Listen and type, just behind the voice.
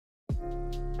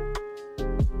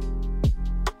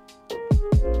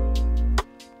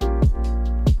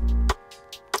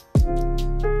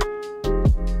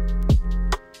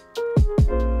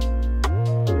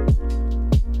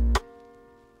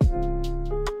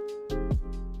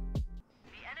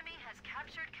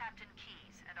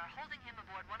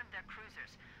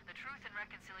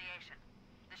reconciliation.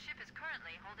 The ship is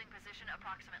currently holding position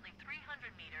approximately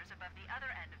 300 meters above the other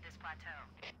end of this plateau.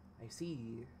 I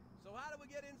see. So how do we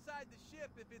get inside the ship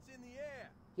if it's in the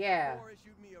air? Yeah. Or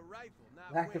issued me a rifle,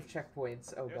 not Lack of wings.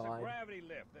 checkpoints. Oh, There's God. a gravity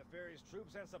lift that ferries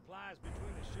troops and supplies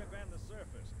between the ship and the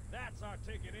surface. That's our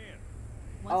ticket in.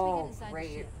 Once we get inside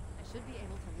great. the ship, I should be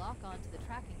able to lock on to the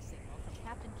tracking signal from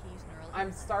Captain Key's neural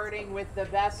I'm implants. starting with the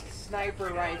best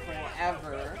sniper rifle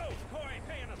ever. Corey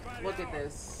paying us by the Look at hour.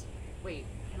 this. Wait,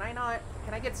 can I not?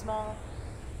 Can I get small?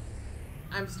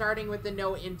 I'm starting with the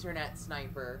no internet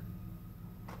sniper.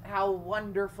 How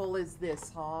wonderful is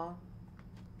this, huh?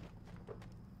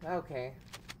 Okay.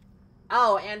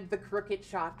 Oh, and the crooked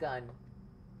shotgun.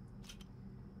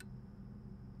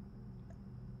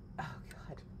 Oh,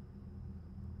 God.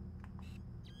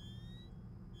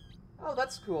 Oh,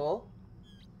 that's cool.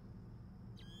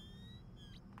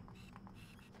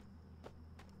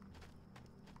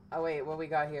 Oh, wait, what we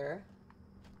got here?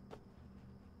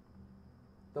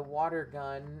 The water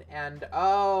gun, and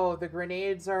oh, the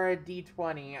grenades are a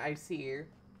D20, I see.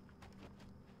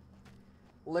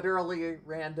 Literally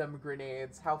random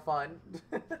grenades, how fun.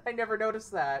 I never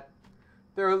noticed that.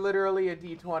 They're literally a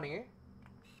D20.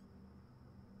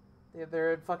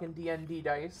 They're fucking D&D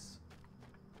dice.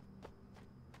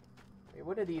 Wait,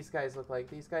 what do these guys look like?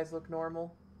 These guys look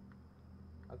normal?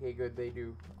 Okay, good, they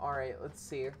do. Alright, let's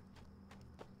see.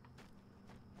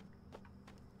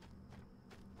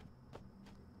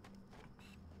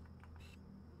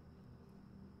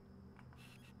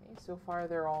 So far,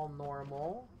 they're all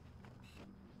normal.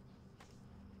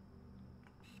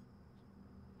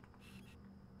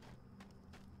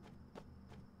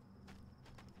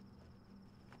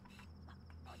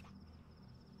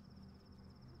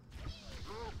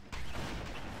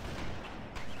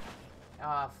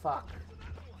 Ah, fuck.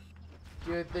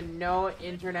 Dude, the no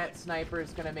internet sniper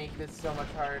is gonna make this so much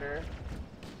harder.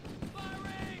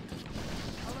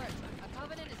 Alert! A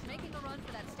Covenant is making a run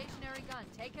for that stationary gun.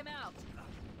 Take him out.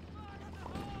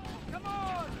 Come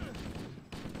on!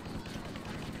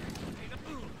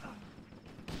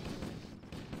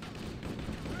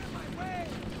 You're in my way!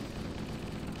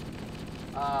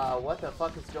 What the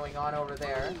fuck is going on over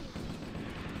there?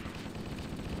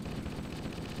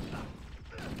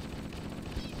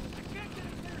 I can't get a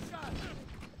clear shot!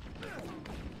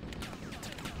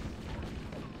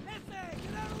 Ese,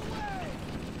 get out of the way!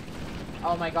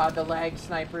 Oh my god, the lag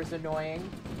sniper's annoying.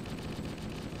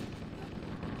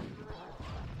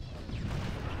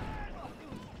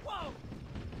 Whoa!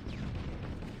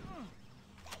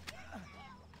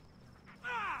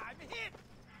 Ah, I'm hit!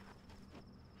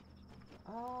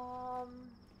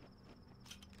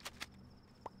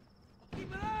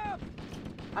 Keep it up!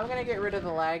 I'm gonna get rid of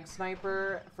the lag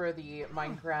sniper for the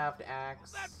Minecraft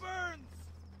axe. That burns!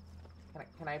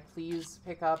 Can I please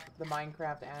pick up the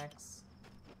Minecraft axe?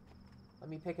 Let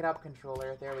me pick it up,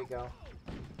 controller. There we go.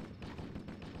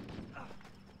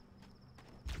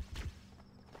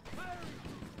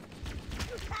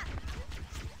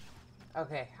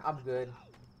 Okay, I'm good.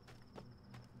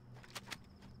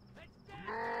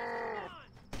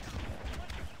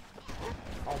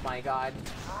 Oh my god.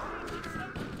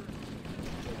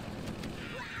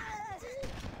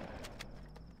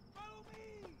 Follow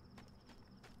me!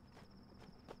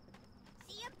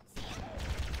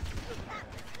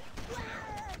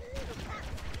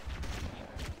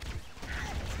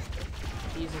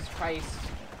 Jesus Christ.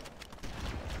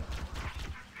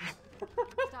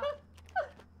 Stop.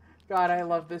 God, I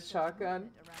love this shotgun. Around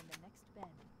the next bend.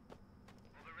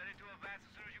 We'll be ready to advance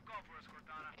as soon as you call for us,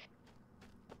 Cortana.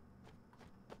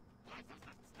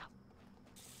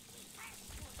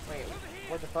 Wait,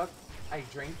 what the fuck? I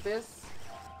drink this?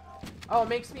 Oh, it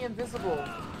makes me invisible.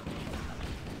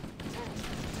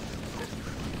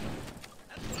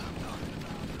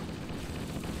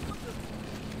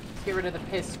 Let's get rid of the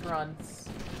piss grunts.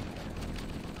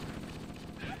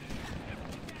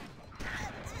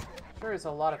 Sure, there's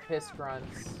a lot of piss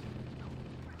grunts.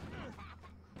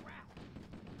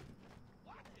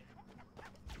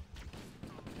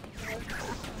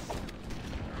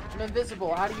 I'm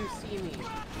invisible. How do you see me?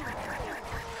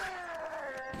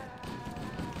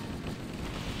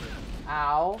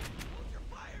 Ow.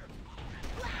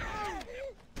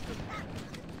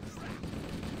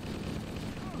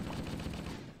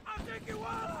 I'll take you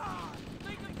on!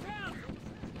 Make them count!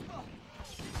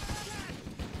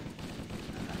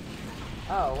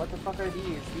 Oh, what the fuck are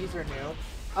these? These are new.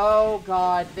 Oh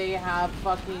god, they have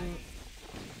fucking...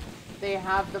 They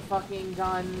have the fucking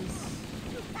guns.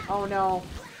 Oh no.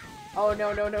 Oh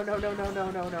no, no, no, no, no, no,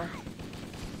 no, no, no.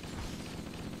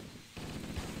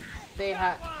 They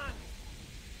have...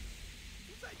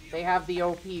 They have the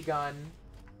OP gun.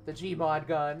 The Gmod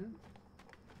gun.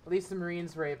 At least the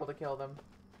Marines were able to kill them.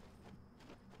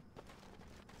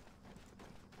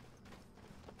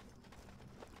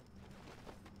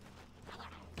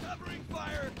 Covering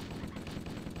fire!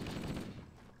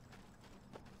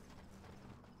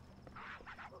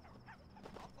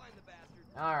 I'll find the bastard.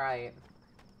 Alright.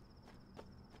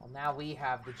 Well, now we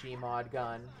have the Gmod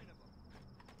gun.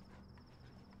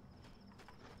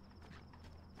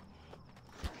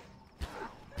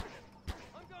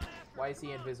 Why is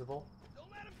he invisible? Don't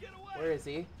let him get away. Where is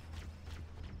he?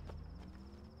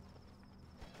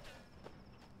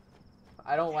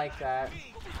 I don't like that.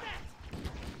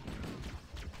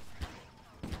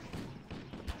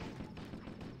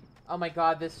 Oh my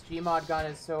god, this Gmod gun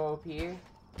is so OP.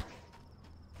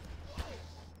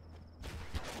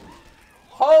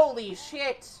 Holy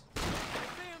shit!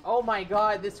 Oh my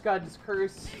god, this gun's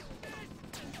cursed.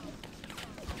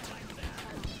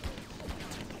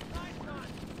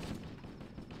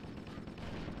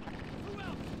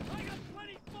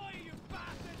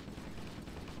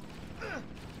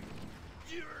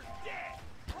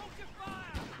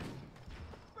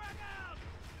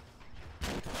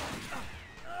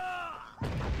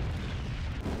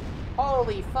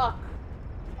 Holy fuck!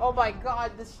 Oh my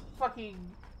god, this fucking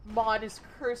mod is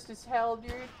cursed as hell,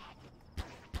 dude.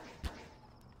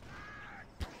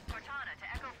 Cortana to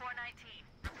Echo 419,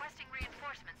 requesting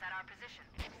reinforcements at our position.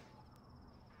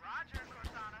 Roger,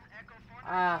 Cortana, Echo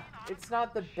 419. It's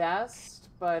not the best,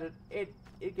 but it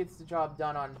gets the job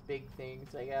done on big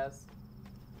things, I guess.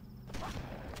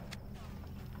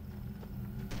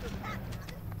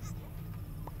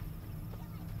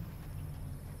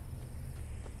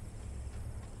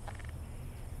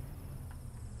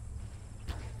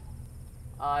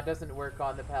 It doesn't work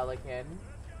on the Pelican.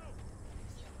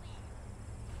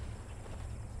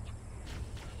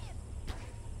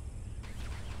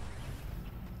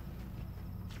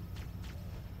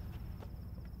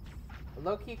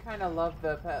 Low-key kind of love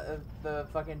the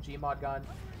fucking Gmod gun.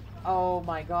 Oh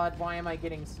my god, why am I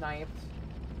getting sniped?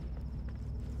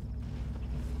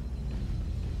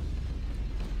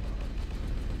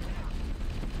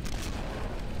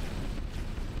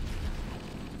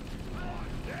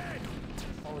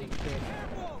 Holy shit.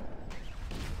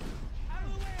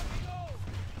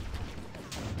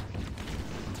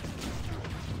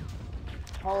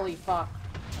 Holy fuck.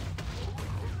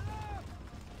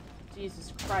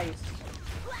 Jesus Christ.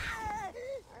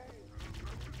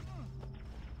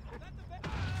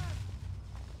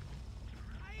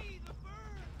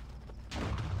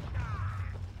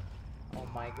 Oh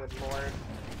my good lord.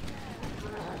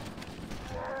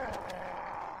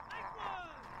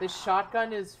 This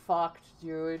shotgun is fucked,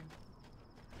 dude.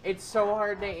 It's so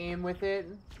hard to aim with it.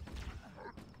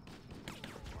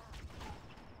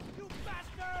 You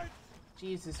bastards!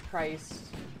 Jesus Christ.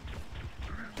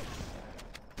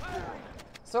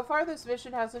 So far, this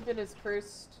mission hasn't been as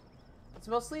cursed. It's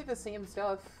mostly the same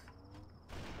stuff.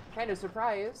 Kind of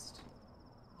surprised.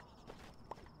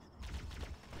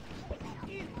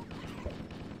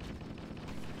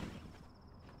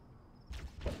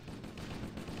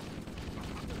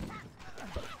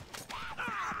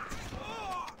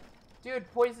 Dude,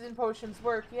 poison potions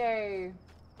work, yay!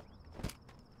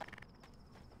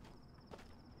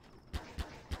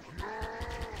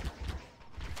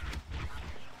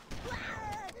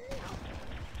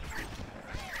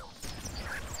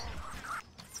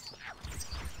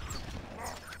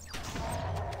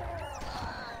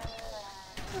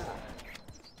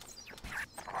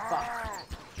 Fuck.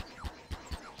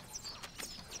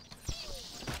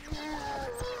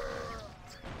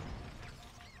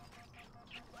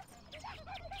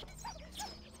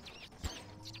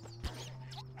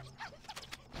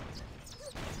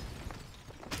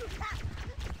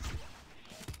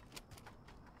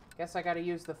 Guess I gotta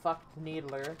use the fucked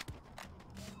needler.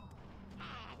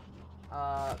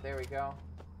 There we go.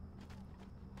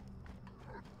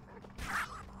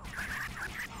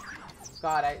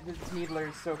 God, this needler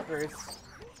is so cursed.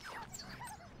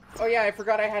 Oh yeah, I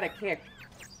forgot I had a kick.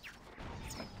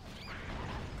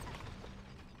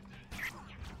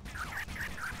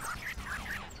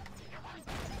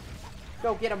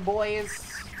 Go get 'em, boys.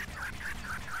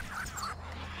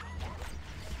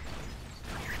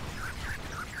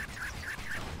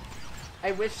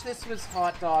 I wish this was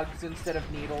hot dogs instead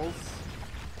of needles.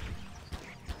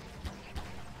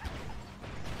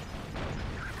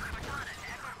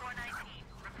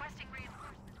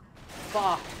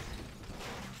 Fuck.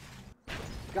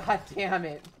 God damn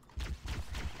it.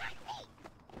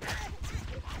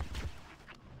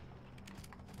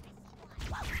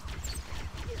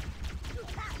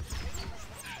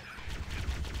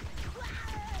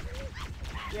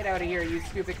 Get out of here, you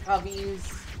stupid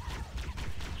coveys.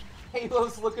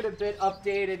 Halo's looking a bit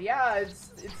updated. Yeah, it's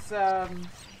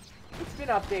been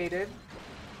updated.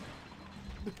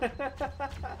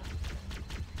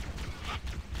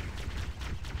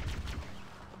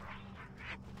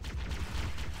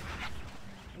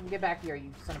 Get back here,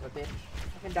 you son of a bitch.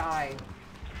 I can die.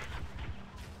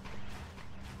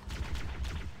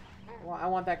 Well, I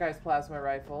want that guy's plasma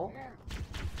rifle.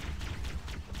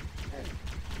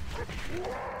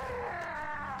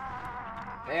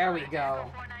 There we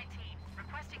go.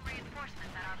 Requesting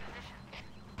reinforcements at our position.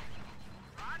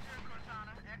 Roger,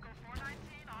 Cortana. Echo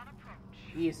 419 on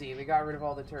approach. Easy, we got rid of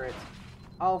all the turrets.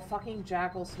 Oh, fucking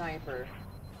Jackal Sniper.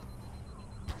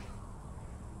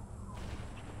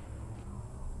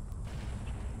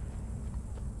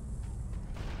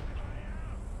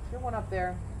 There's one up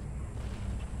there.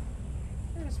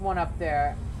 There's one up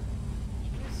there. You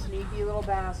sneaky little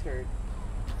bastard.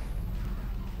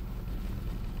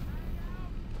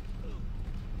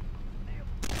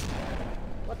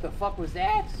 What the fuck was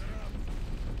that?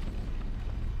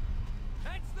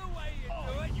 That's the way you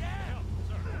do it, yeah.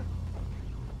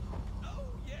 Oh,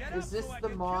 yeah. Is this the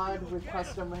mod with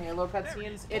custom Halo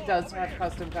cutscenes? It does have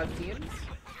custom cutscenes.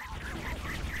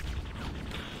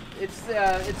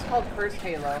 It's called First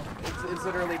Halo. It's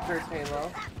literally First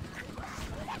Halo.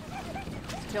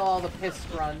 Kill all the piss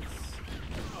grunts.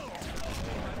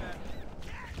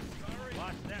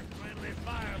 Watch that friendly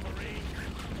fire, Marine.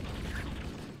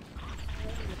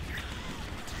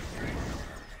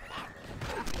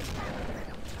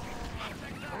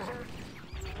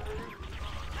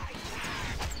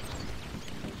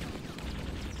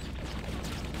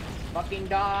 Fucking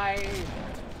die!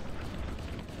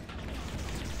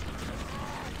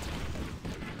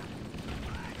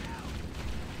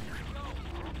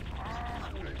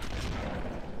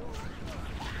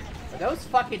 Are those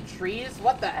fucking trees?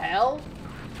 What the hell?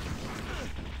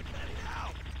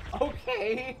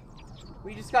 Okay.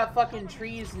 We just got fucking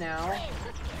trees now.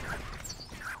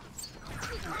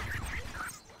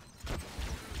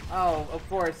 Oh, of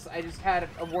course. I just had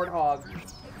a warthog.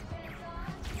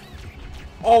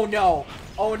 Oh no!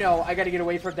 Oh no! I gotta get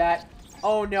away from that.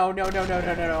 Oh no, no, no, no,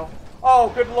 no, no, no. Oh,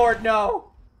 good lord,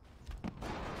 no!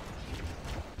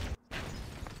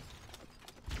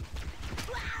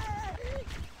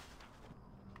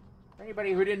 For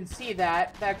anybody who didn't see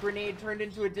that, that grenade turned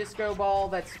into a disco ball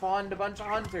that spawned a bunch of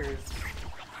hunters.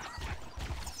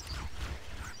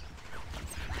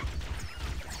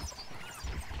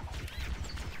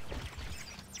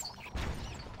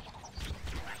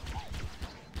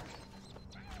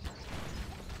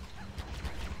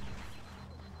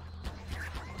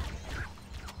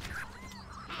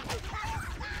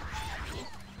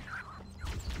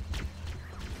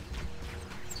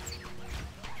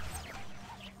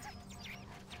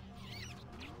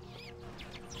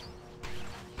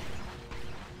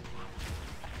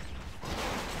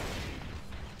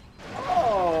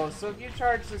 So if you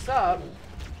charge this up...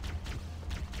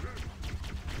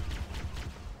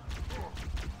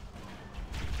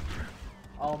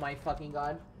 Oh my fucking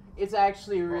god. It's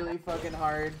actually really fucking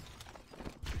hard.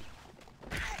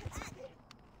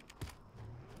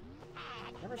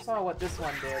 Never saw what this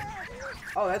one did.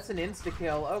 Oh, that's an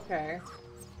insta-kill. Okay.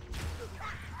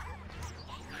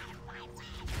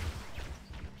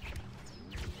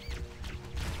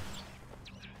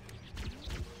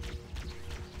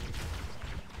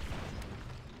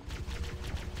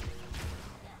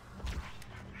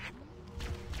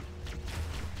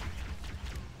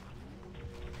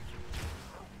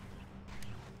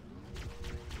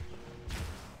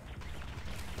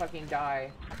 Fucking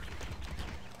die.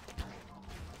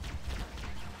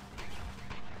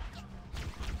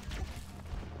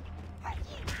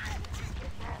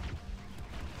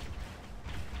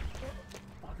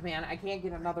 Fuck, man, I can't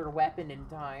get another weapon in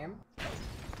time.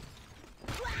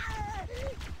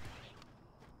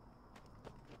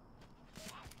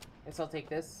 Guess I'll take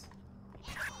this.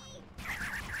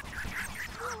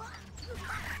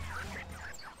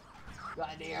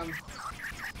 Goddamn.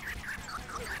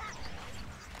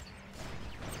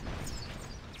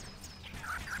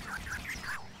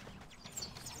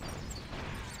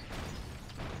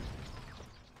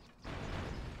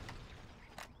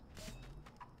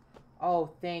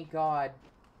 Oh, thank God.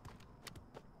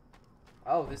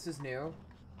 Oh, this is new.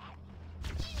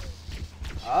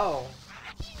 Oh.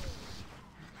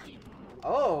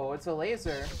 Oh, it's a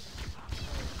laser.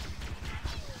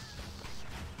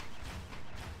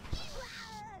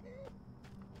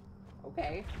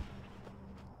 Okay.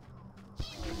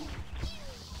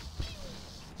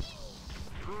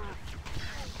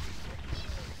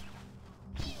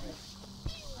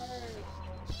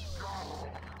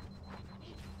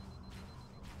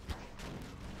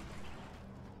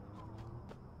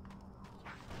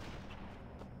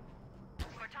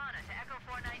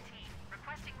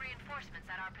 Requesting reinforcements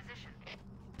at our position.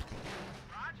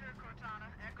 Roger, Cortana.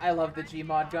 Echo I love the 419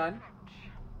 Gmod on gun. approach.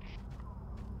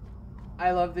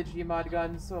 I love the Gmod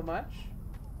gun so much.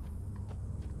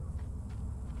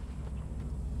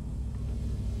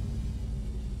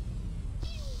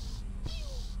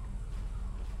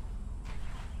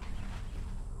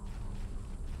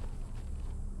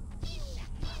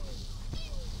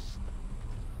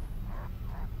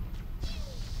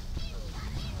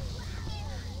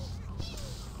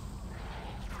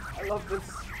 I love this.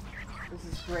 This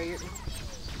is great.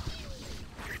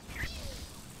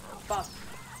 Fuck.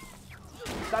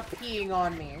 Stop peeing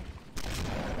on me.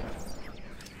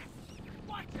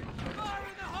 Watch it! Fire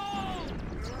in the hole!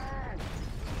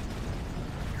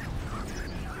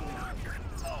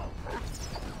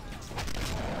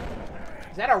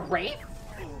 Is that a wraith?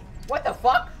 What the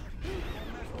fuck?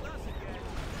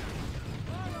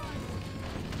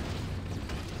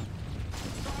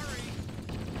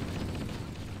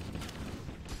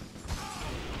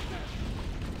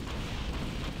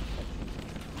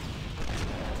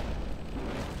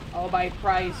 Oh my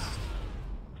Christ.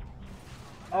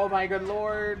 Oh my good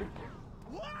lord.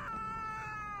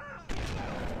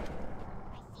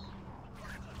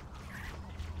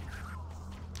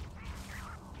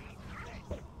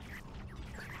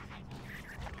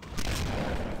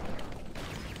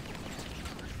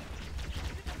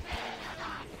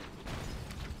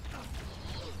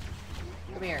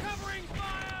 Come here. Covering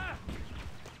fire!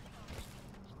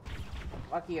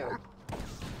 Fuck you.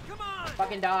 Come on!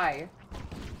 Fucking die.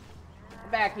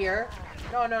 Come back here.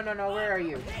 No, no, no, no. Where are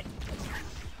you? Hit!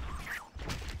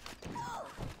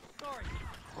 Sorry.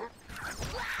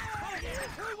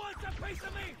 Who wants a piece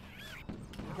of me?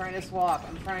 I'm trying to swap.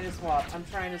 I'm trying to swap. I'm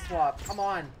trying to swap. Come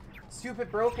on.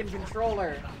 Stupid broken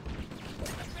controller. The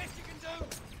best you can do.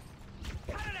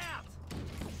 Cut it out.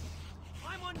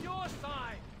 I'm on your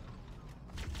side.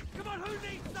 Come on, who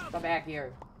needs some? Come back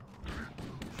here.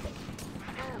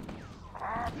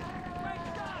 Great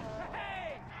stuff.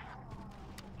 Hey!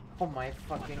 Oh my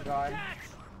fucking god. Catch!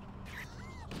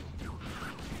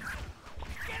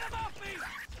 Get him off me!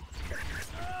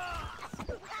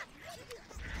 Ugh.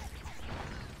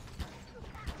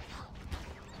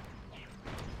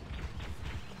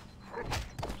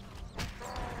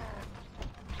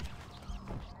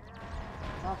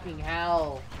 Fucking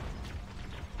hell.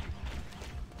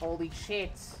 Holy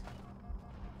shit.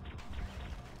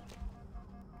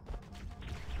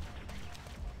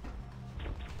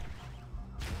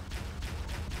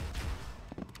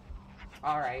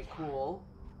 Alright, cool.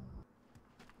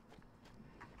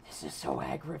 This is so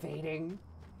aggravating.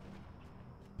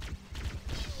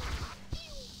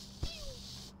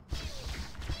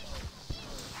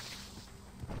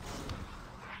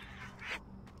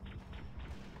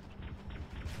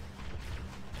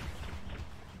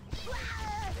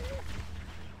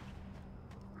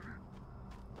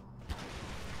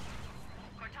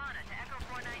 Cortana to Echo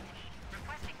 419.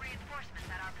 Requesting reinforcements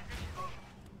at our position.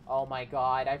 Oh my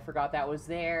god, I forgot that was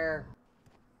there.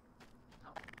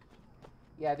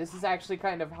 Yeah, this is actually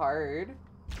kind of hard.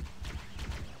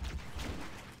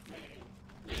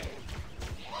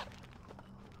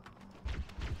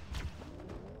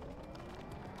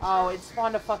 Oh, it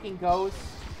spawned a fucking ghost.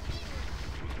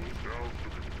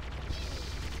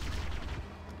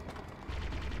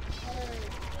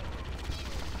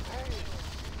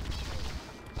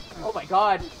 Oh my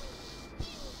god.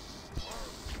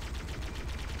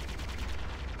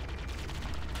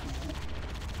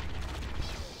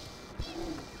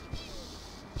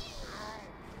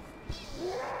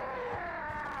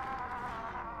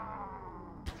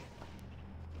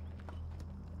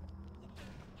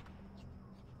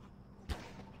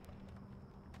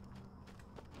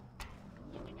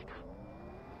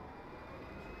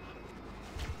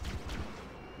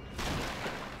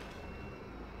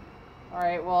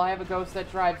 Alright, well, I have a ghost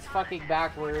that drives fucking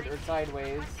backward or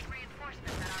sideways. Requesting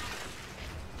reinforcements at our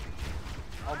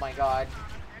position. Oh my god.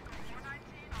 Echo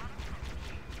 419 on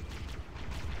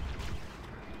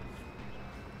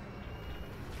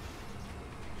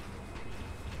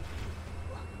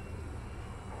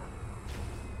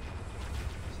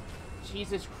approach.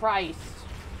 Jesus Christ.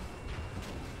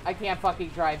 I can't fucking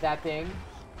drive that thing.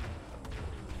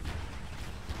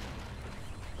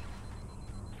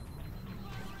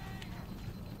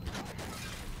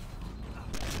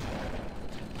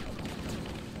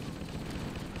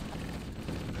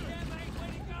 Yeah, mate, way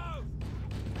to go!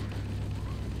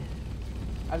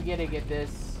 I'm gonna get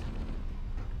this.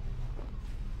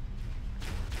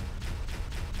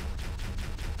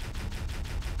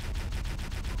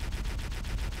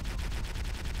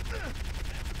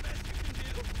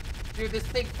 Dude, this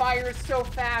thing fires so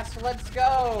fast. Let's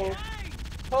go.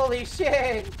 Holy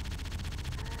shit.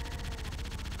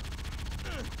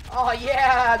 Oh,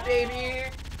 yeah, baby.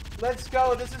 Let's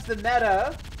go. This is the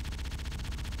meta.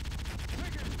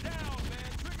 Triggers down,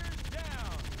 man. Triggers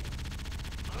down.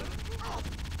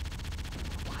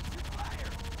 Watch it fire.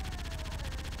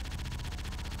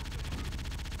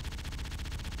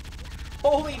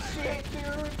 Holy shit,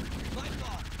 dude. Light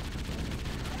lock.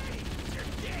 Hey, you're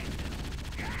dead.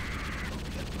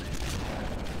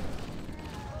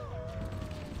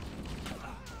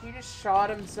 He just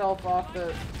shot himself off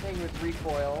the thing with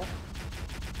recoil.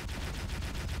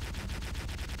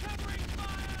 Covering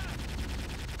fire.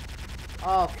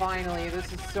 Oh, finally.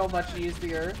 This is so much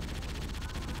easier.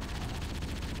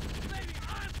 Baby,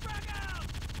 I'm frag out.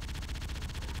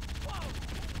 Whoa.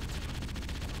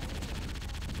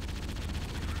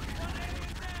 One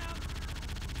alien down.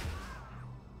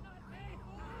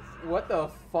 What the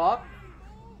fuck?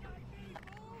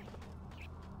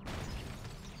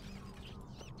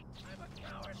 I'm a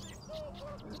cowardly fool.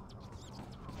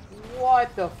 What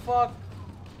the fuck?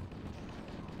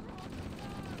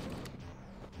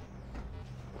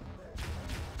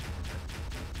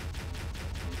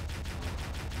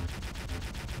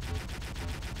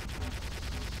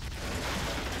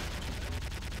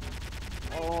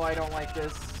 Oh, I don't like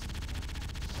this.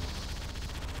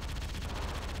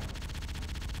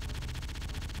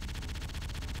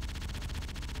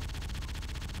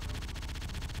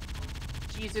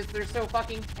 Jesus, they're so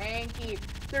fucking tanky.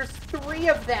 There's 3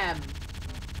 of them.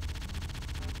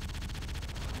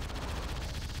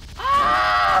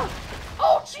 Ah!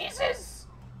 Oh, Jesus!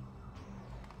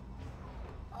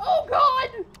 Oh,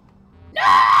 God!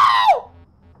 No!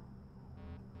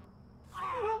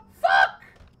 Fuck!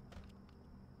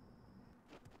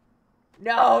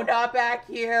 No, not back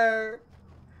here.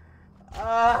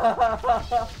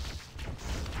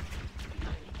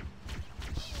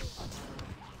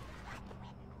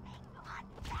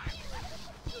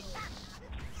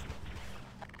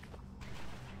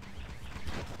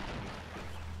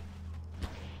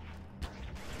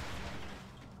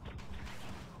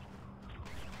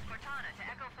 Cortana to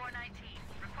Echo 419.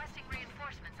 Requesting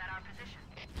reinforcements at our position.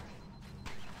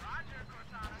 Roger,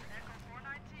 Cortana. Echo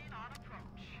 419 on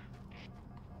approach.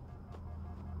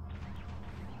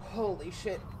 Holy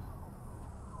shit.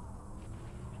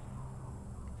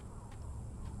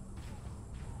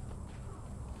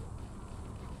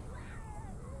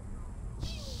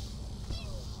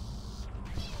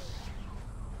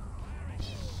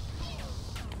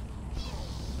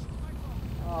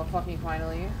 Oh, fucking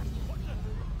finally.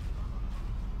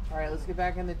 Alright, let's get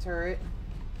back in the turret.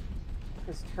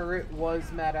 Because turret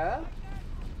was meta.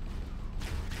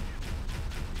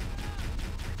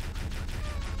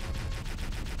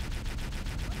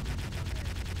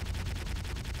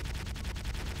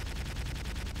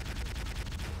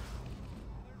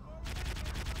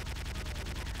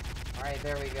 Alright,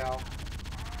 there we go.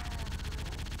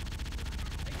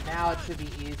 Now it should be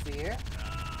easier.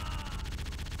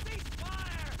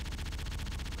 Ceasefire!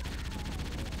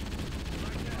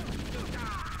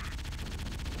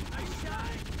 Nice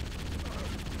shot!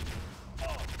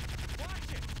 Oh, watch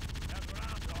it! That's what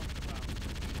I'm talking about.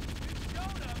 You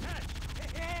showed up, Hatch!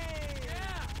 Hey!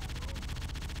 Yeah!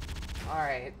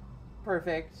 Alright.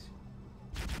 Perfect.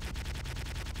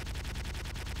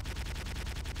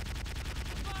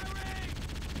 Firing!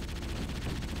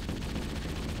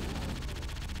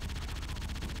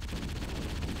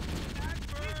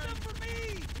 He's up for me!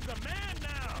 He's a man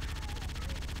now!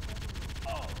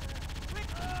 Oh! Quick!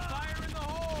 Fire in the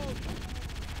hole!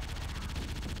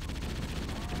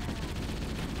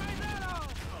 Grenado!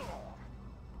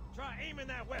 Try aiming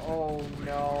that weapon! Oh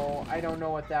no. I don't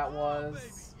know what that Baby,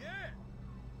 was. yeah!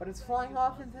 But it's flying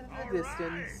off into the All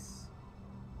distance.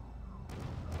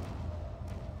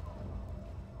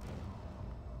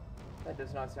 That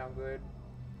does not sound good.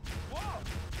 Whoa!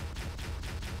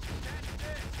 Catch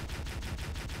this!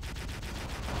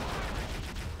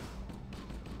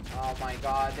 Oh my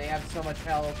god, they have so much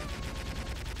health.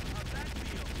 How's that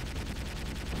feel?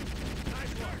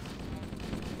 Nice work!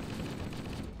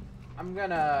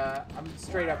 I'm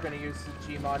straight up gonna use the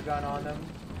Gmod gun on them.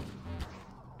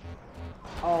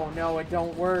 Oh no, it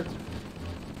don't work.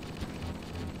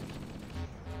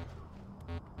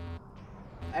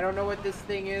 I don't know what this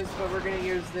thing is, but we're gonna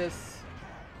use this.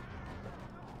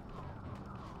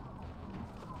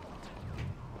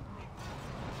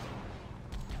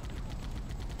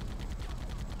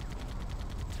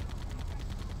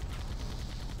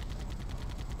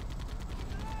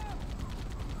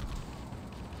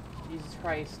 Jesus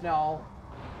Christ, no.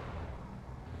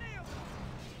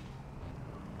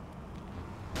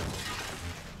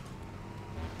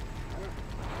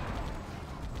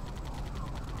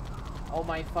 Oh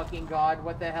my fucking god,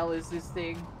 what the hell is this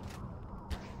thing?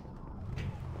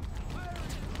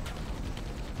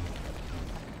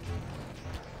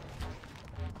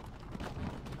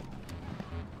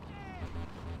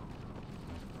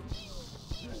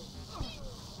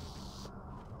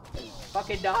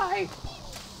 Fucking die!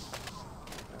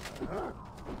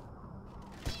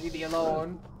 Leave me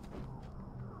alone.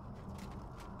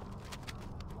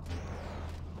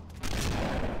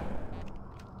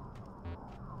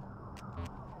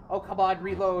 Oh, come on,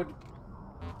 reload.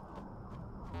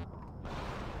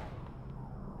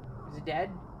 Is it dead?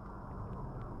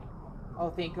 Oh,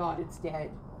 thank God, it's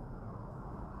dead.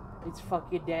 It's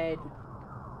fucking dead.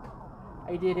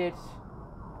 I did it.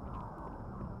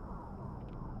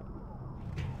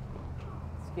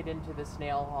 Let's get into the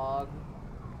snail hog.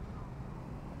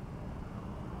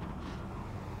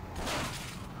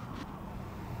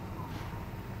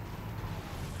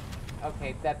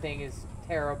 Okay, that thing is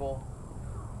terrible.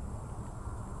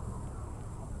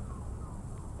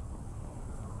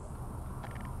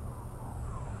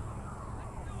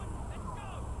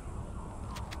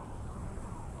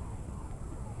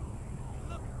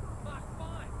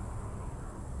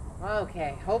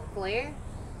 Okay, hopefully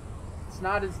it's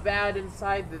not as bad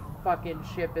inside the fucking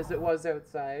ship as it was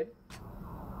outside.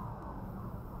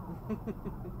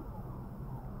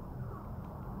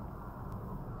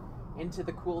 Into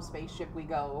the cool spaceship we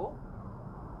go.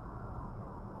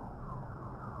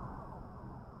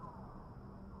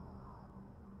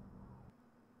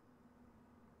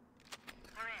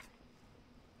 We're in.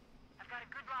 I've got a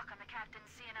good lock on the captain's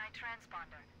CNI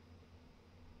transponder.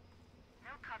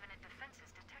 No Covenant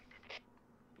defenses detected.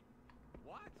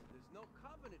 What? There's no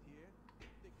Covenant here.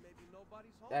 Think maybe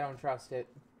nobody's home? I don't trust it.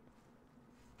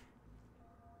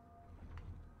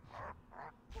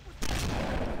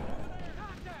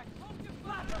 Contact! Hold your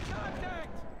flat!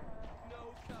 Contact!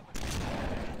 No Covenant.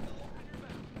 Open your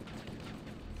mouth.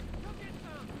 Go get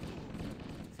some.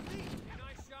 It's me. A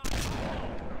nice shot.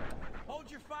 Hold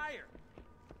your fire.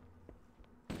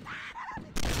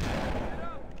 Get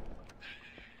up.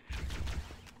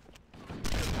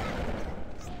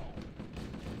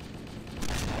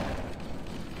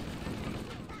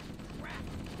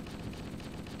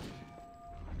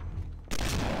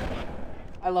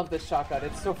 I love this shotgun,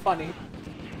 it's so funny.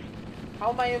 How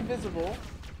am I invisible?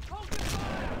 Hold your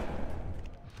fire.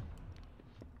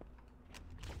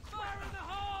 Fire in the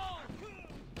hole.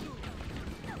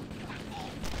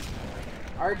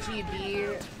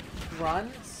 RGB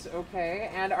grunts,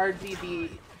 okay, and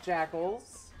RGB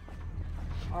jackals.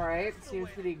 Alright, seems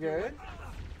pretty good.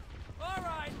 All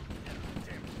right.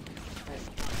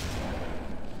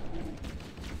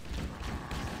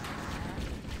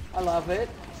 I love it.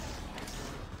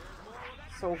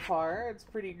 So far, it's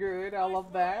pretty good. I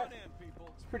love that.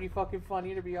 It's pretty fucking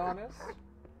funny, to be honest.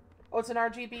 Oh, it's an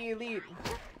RGB Elite.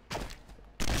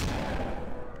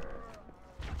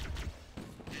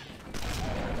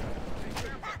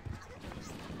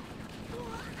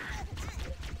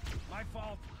 My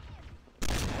fault.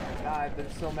 God,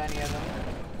 there's so many of them.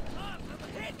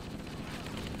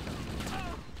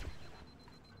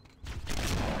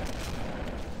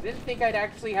 Didn't think I'd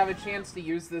actually have a chance to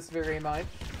use this very much.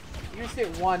 Used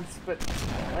it once, but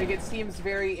like it seems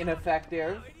very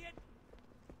ineffective.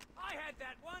 I had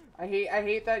that one. I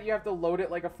hate that you have to load it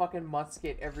like a fucking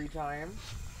musket every time.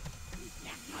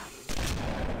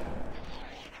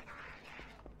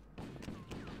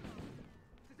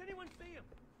 Does anyone see him?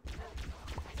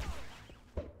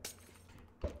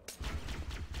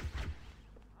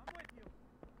 I'm with you.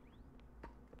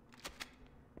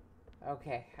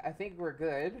 Okay, I think we're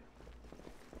good.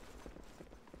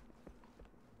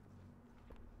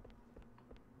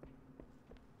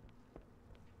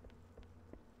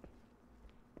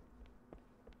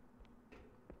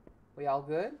 We all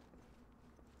good?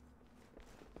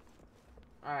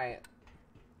 Alright.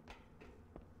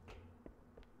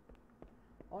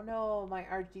 Oh no, my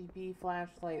RGB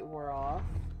flashlight wore off.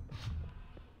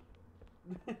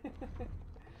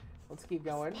 Let's keep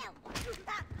going.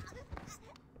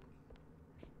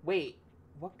 Wait,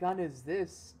 what gun is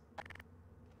this?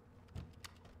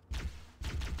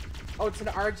 Oh, it's an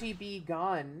RGB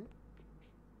gun.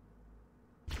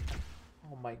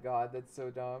 Oh my god, that's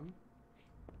so dumb.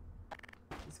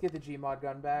 Let's get the Gmod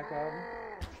gun back up.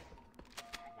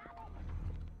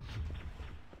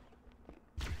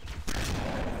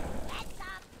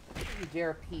 Don't you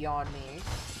dare pee on me.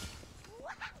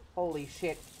 Holy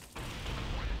shit.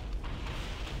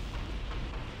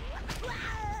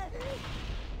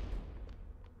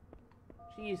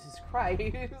 Jesus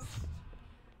Christ.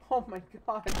 Oh my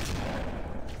god.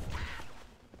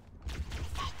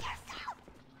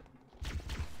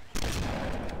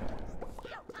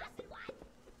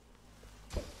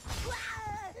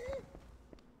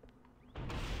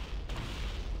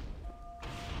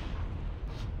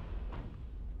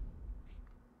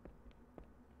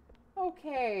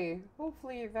 Okay,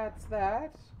 hopefully that's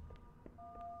that.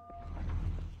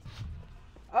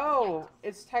 Oh,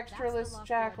 it's textureless locked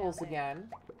door jackals down there. again.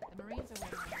 The Marines are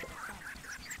waiting on the other side.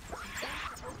 The door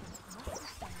to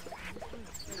open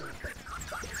must be somewhere in this room.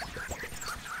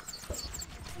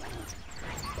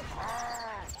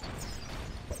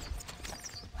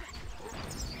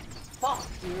 Fuck,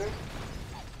 dude.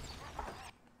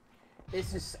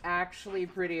 This is actually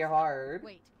pretty hard.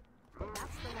 Wait,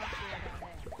 that's the locked door down there.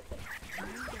 The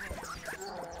Marines are waiting on the other side.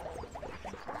 The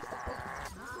door to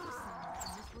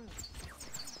open must be somewhere in this room.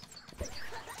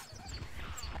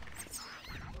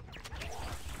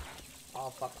 Oh,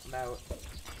 fuck, I'm out.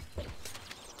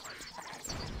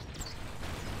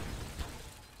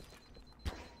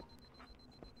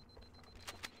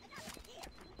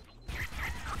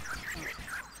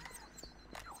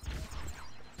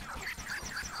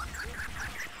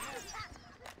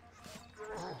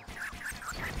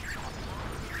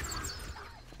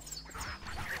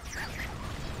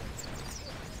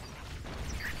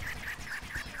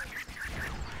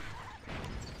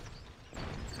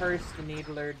 Curse the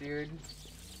needler, dude.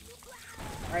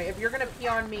 Alright, if you're gonna pee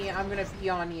on me, I'm gonna pee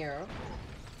on you.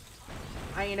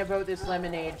 I ain't about this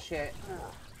lemonade shit.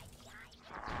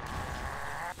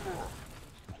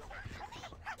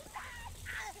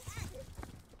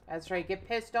 That's right, get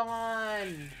pissed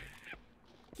on!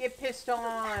 Get pissed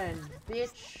on,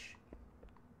 bitch!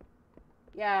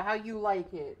 Yeah, how you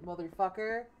like it,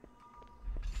 motherfucker?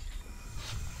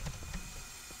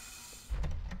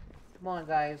 Come on,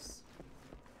 guys.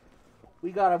 We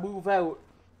gotta move out.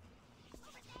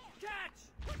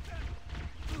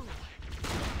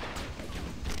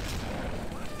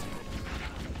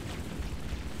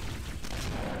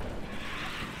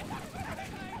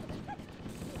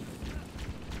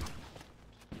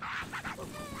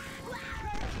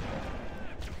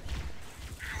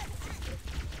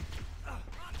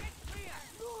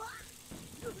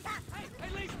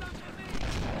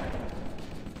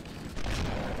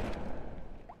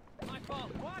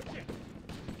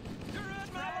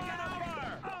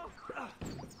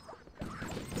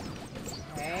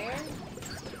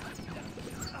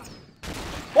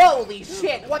 Holy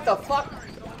shit, what the fuck?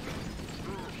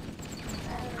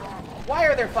 Why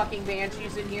are there fucking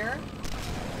banshees in here?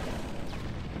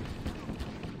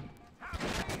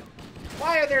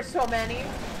 Why are there so many?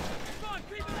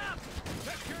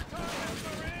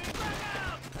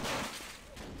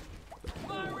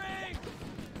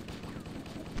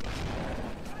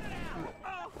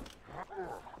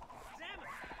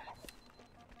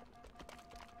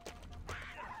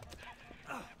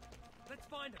 Let's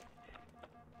find him.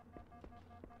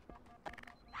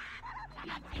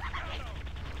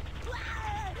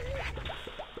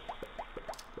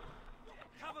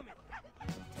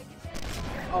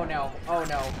 Oh no, oh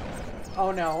no.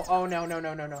 Oh no, oh no, no,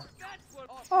 no, no, no.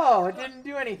 Oh, it didn't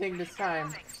do anything this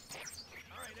time.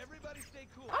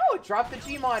 Oh, it dropped the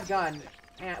Gmod gun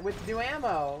with new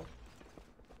ammo.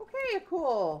 Okay,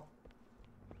 cool.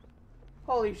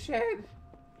 Holy shit.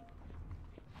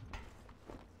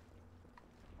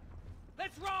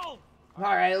 Let's roll!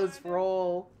 Alright, let's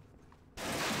roll.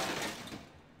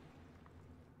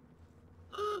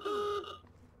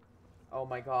 Oh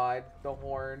my god, the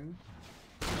horn.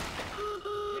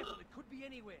 Careful, it could be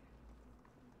anywhere.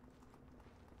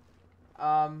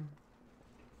 No,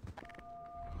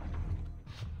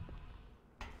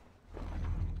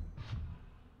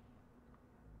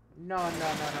 no, no, no,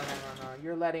 no, no, no.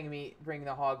 You're letting me bring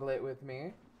the hoglet with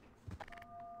me.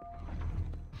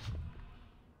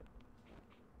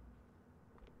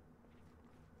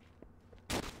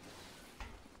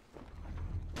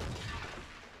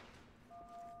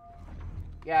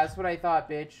 Yeah, that's what I thought,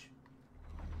 bitch.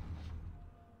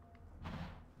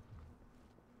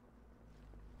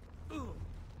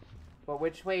 But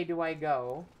which way do I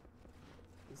go?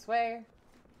 This way?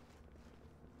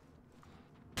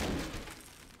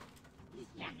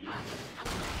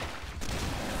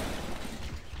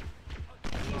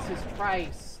 Jesus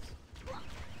Christ.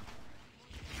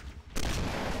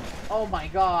 Oh my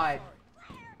god.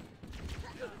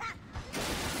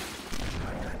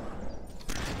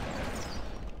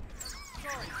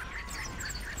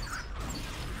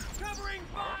 Covering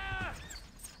fire!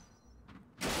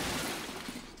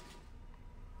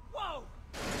 Whoa!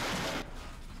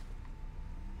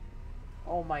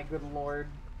 Oh my good lord.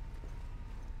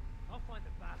 I'll find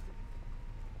the bastard.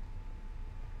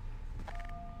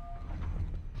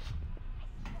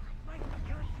 Mike, I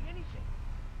can't see anything.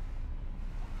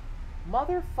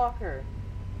 Motherfucker.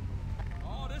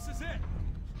 Oh, this is it.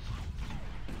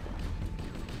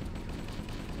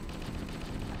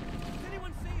 Does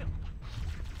anyone see him?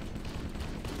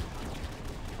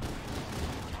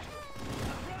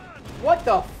 What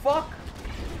the fuck?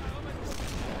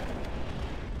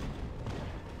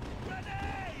 Grenade!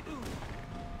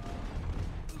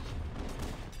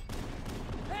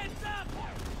 Heads up!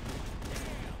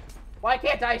 Why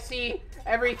can't I see?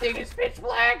 Everything is pitch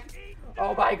black.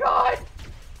 Oh my god.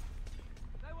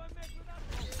 They won't mess with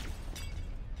us.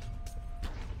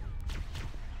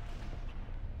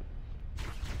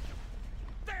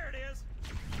 There it is.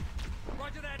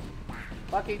 Roger that.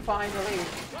 Fucking finally.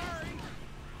 Sorry.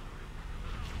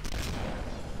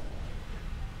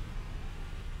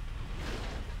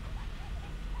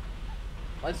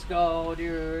 Let's go,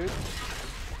 dude.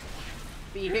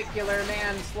 Vehicular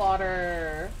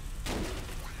manslaughter.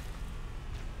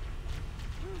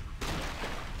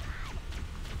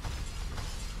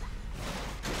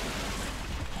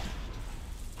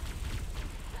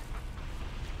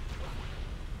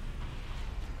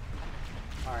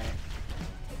 Alright.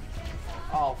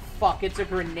 Oh, fuck, it's a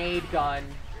grenade gun.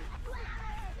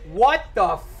 What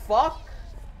the fuck?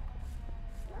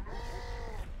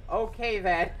 Okay,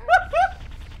 then.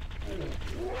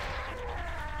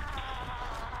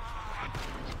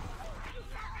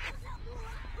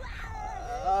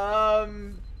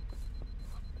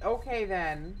 Okay,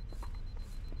 then.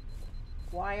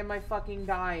 Why am I fucking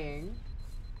dying?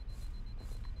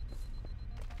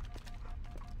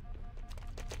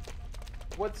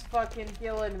 What's fucking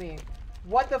killing me?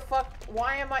 What the fuck?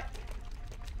 Why am I...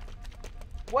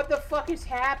 What the fuck is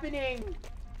happening?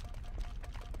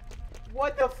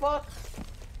 What the fuck?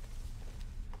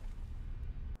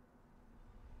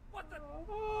 What the?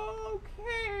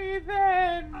 Okay,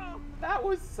 then. That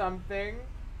was something.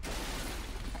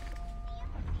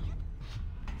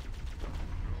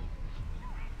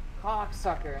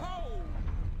 Cocksucker. Oh!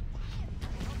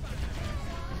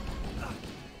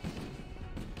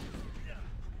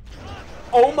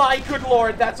 Oh my good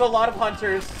lord, that's a lot of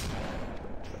hunters.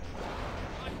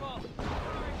 My fault.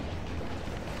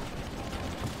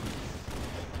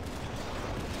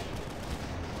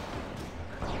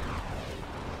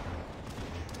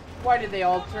 Why did they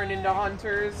all turn into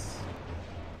hunters?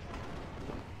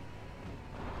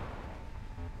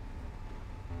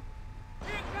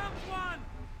 Here comes one.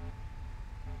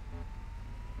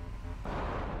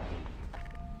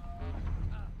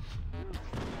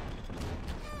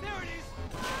 There it is.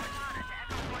 Cortana to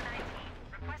Echo 419.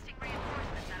 Requesting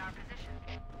reinforcements at our position.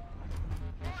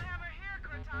 Warhammer here,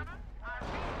 Cortana. I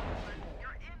read, but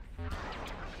you're inside the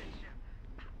Covenant ship.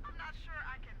 I'm not sure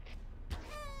I can...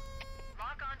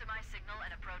 Lock onto my signal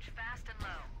and approach fast and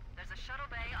low. There's a shuttle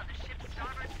bay on the ship's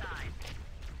starboard side.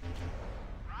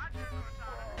 Roger,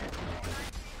 Cortana.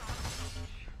 Echo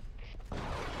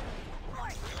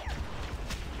 419 on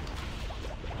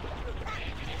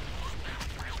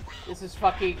approach. This is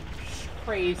fucking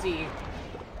crazy.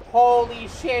 Holy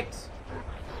shit.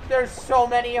 There's so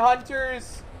many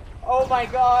hunters. Oh my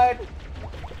god.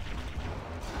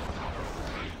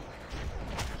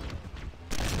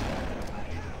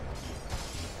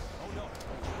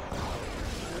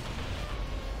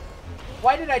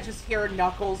 Why did I just hear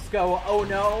Knuckles go, oh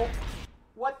no?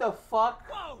 What the fuck?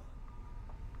 Whoa!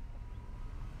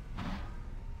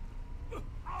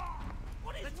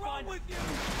 What is wrong with you?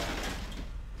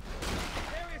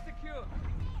 Area secure.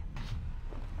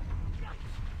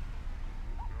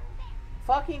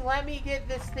 Fucking let me get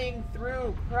this thing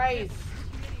through, Christ.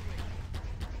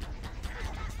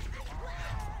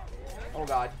 Oh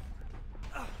god.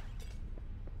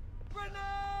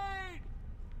 Grenade!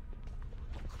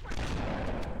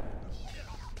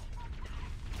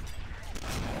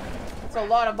 It's a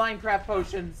lot of Minecraft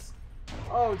potions.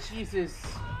 Oh, Jesus.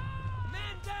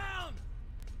 Man down!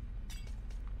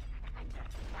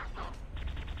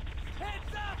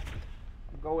 Heads up!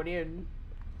 I'm going in.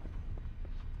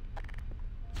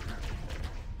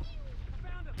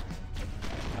 Found him.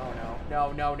 Oh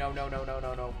no. No, no, no, no, no, no,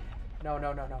 no, no. No,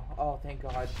 no, no, no. Oh, thank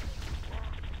God.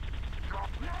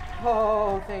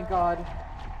 Oh, thank God.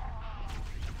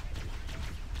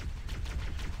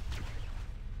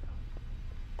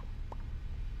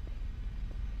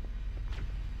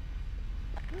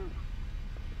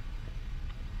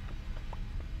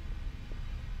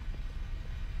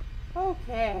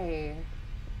 Okay.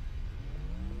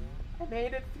 I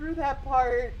made it through that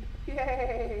part.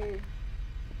 Yay.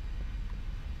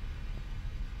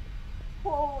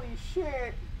 Holy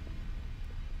shit.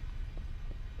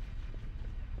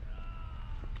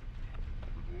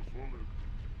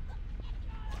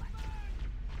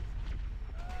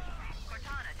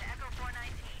 Cortana to Echo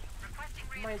 419. Requesting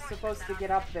How am I reinforcements supposed at to our get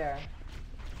up there?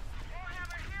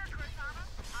 Warhammer here, Cortana.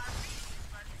 I read,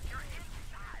 but you're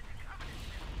inside the Covenant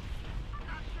ship. I'm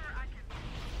not sure I can...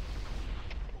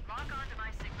 Lock onto my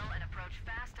signal and approach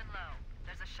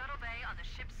shuttle bay on the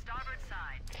ship's starboard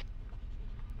side.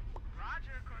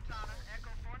 Roger, Cortana. Echo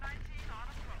 419 on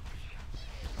approach.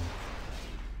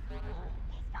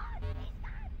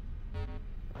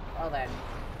 Well then.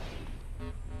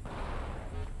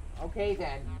 Okay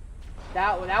then.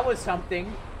 That was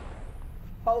something.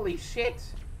 Holy shit.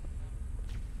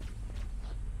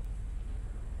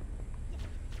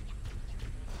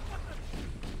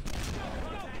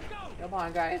 Come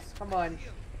on, guys. Come on.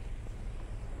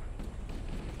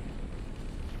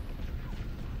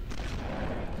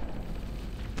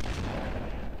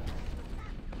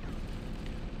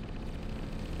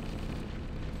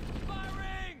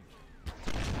 Firing!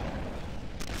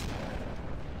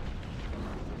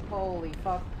 Holy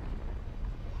fuck.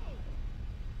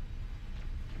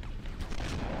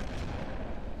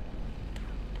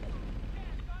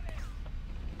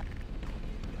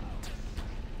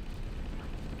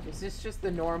 Is this just the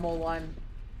normal one?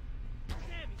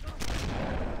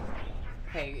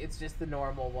 Hey, it's just the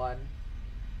normal one.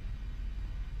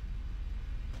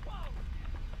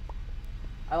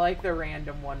 I like the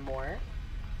random one more.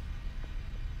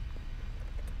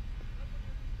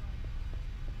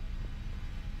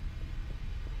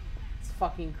 It's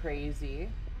fucking crazy.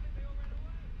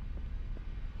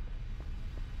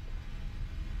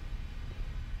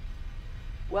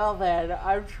 Well then,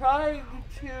 I'm trying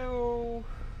to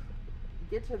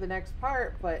get to the next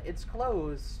part, but it's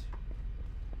closed.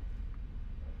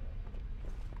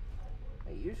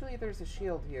 Wait, usually there's a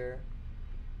shield here.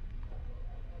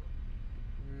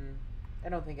 I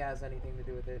don't think it has anything to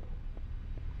do with it.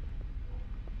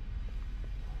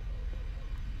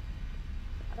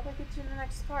 How do I get to the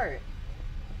next part?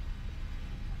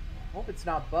 Hope it's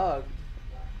not bugged.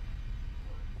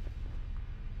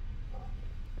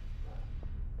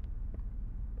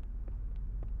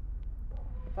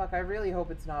 Fuck, I really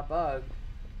hope it's not bugged.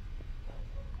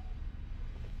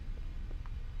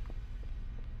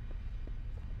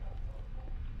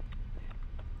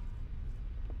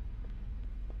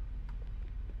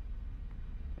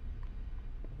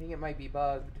 I think it might be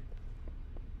bugged.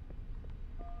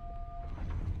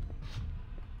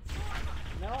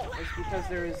 No, it's because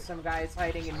there is some guys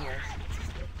hiding in here.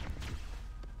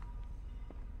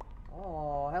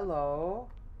 Oh, hello.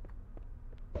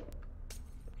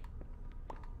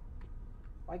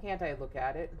 Why can't I look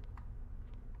at it?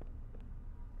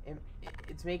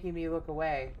 It's making me look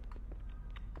away.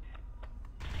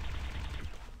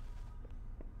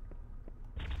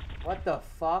 What the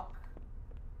fuck?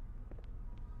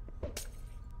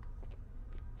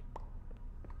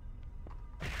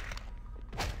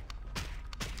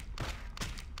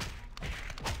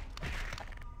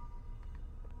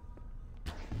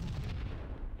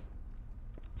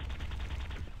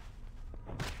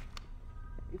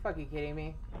 You fucking kidding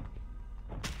me?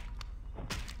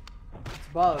 It's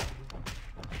bugged.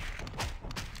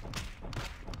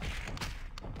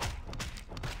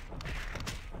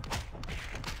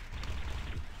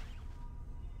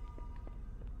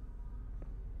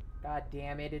 God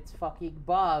damn it, it's fucking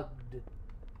bugged.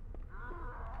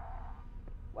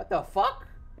 What the fuck?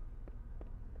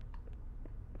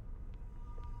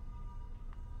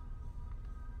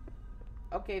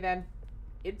 Okay then.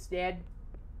 It's dead.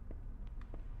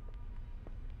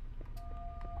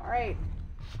 Alright.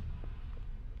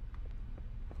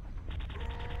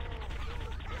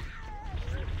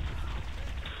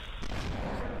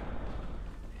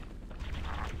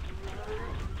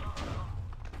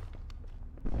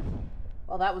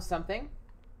 Well, that was something.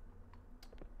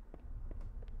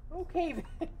 Okay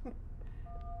then.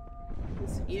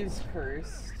 This is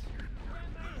cursed.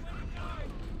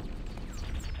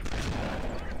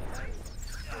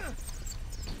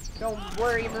 Don't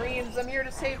worry, Marines. I'm here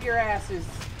to save your asses.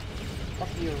 Fuck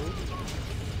you.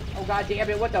 Oh, god damn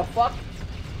it. What the fuck?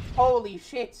 Holy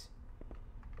shit.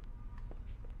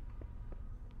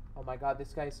 Oh my god,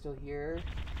 this guy's still here.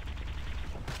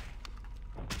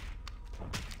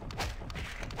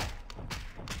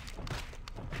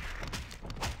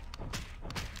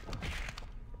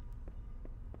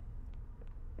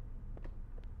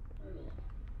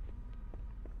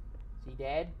 Is he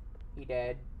dead? He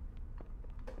dead.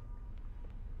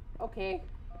 Okay.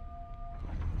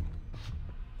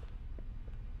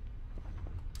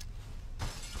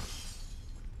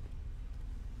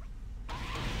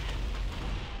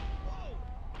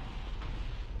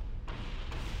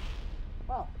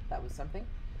 Well, that was something.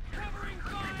 Covering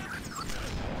fire!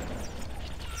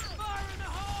 Fire in the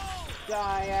hole!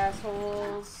 Die,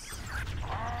 assholes.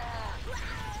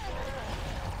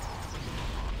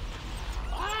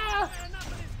 Ah! Enough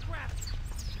of this crap!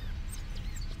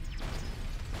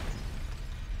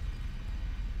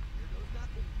 Here goes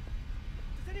nothing.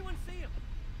 Does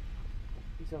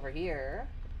He's over here.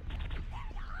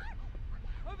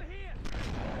 Over here!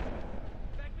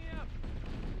 Back me up!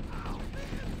 I'm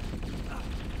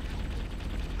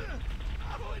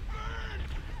going burn!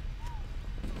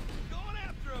 Going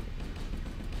after him!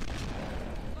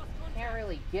 Can't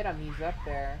really get him, he's up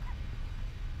there.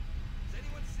 Does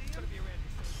anyone see him? Gonna be around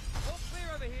here soon. All clear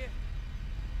over here.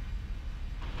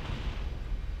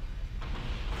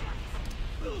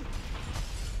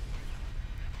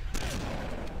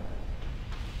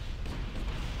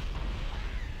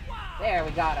 There,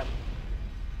 we got him.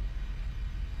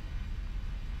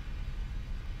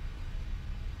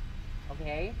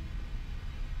 Okay.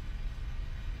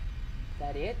 Is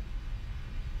that it?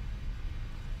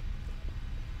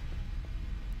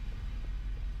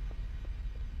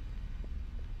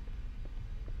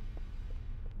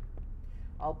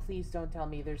 Oh, please don't tell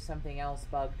me there's something else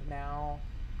bugged now.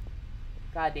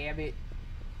 God damn it.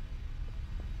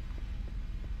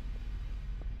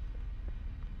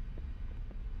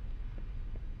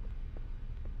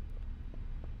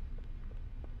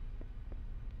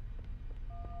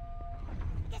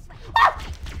 Ah!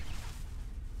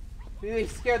 Really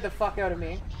scared the fuck out of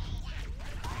me.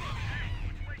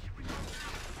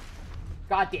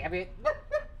 God damn it.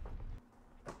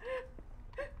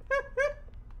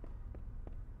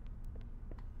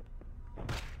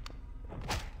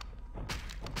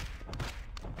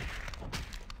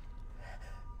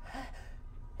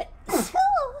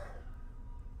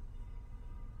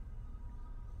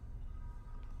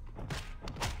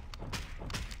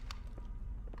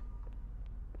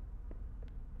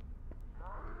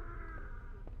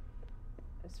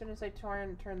 As soon as I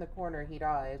turn the corner, he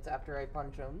dies after I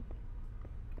punch him.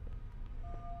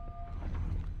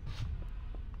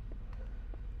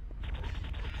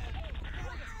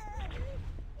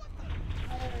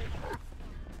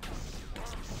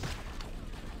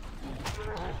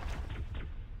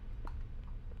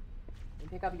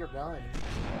 And pick up your gun.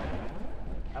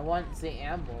 I want the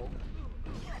ammo.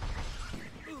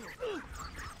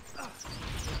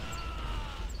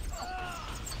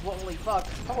 Holy fuck,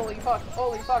 holy fuck,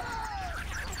 holy fuck.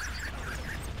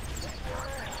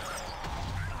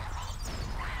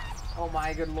 Oh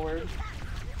my good lord.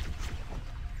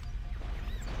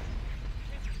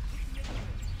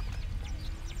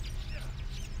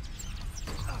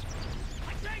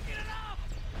 I can't get it off!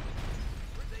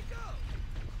 Where'd they go?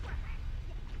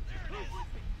 There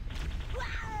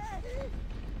it is!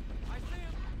 I see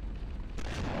him!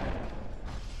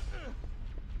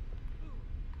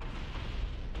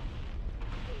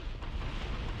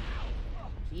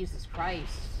 Jesus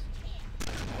Christ.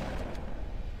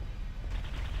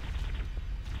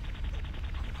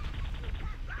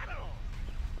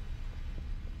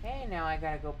 Okay, now I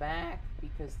gotta go back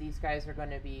because these guys are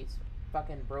gonna be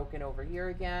fucking broken over here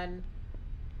again.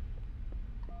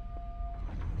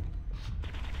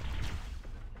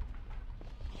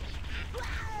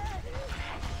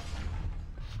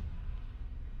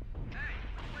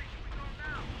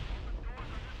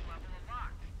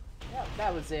 Yep,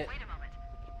 that was it. Wait a moment.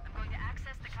 I'm going to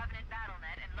access the Covenant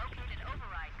BattleNet and locate an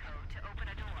override code to open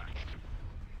a door.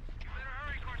 You better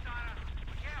hurry, Cortana.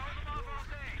 We can't hold them off all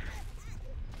day.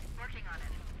 Working on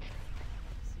it.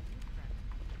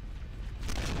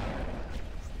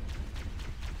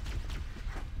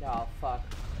 Oh, fuck.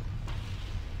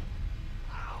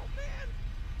 Oh, man!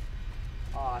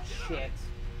 Oh, shit.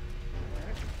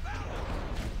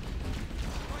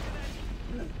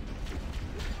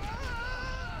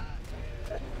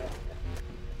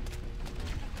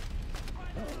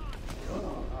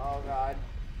 Oh, God.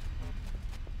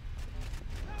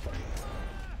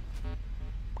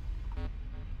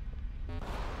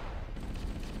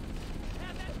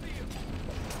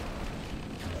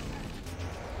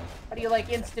 How do you like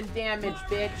instant damage,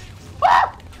 bitch?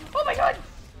 Ah! Oh my god!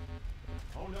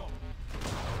 Oh no.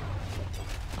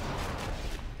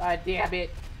 God damn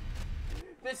it.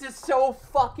 This is so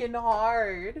fucking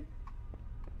hard.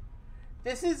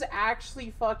 This is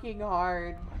actually fucking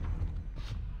hard.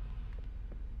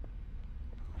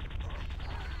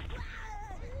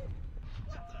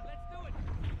 Let's do it!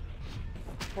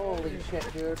 Holy shit,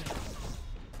 dude. Great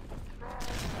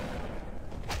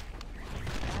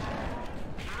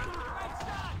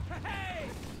shot! Hey!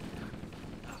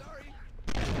 Sorry.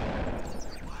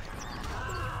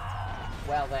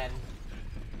 Well then.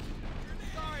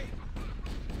 Sorry.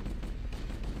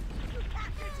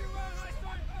 Get you wrong, I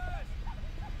started first!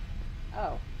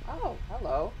 Oh. Oh,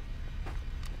 hello.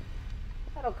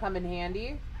 That'll come in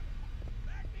handy.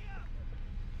 Back me up!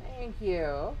 Thank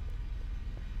you.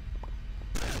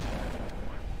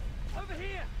 Over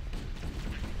here!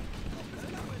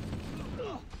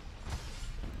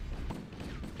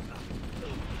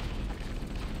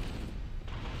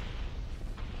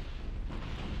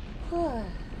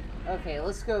 Okay,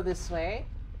 let's go this way.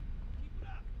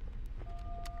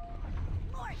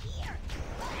 More here.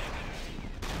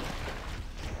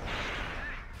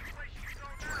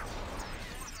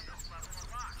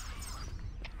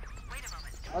 Wait a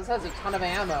moment. Oh, this has a ton of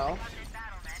ammo. Covenant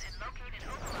BattleNet and locate an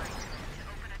override code to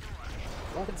open a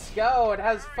door. Let's go. It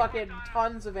has fucking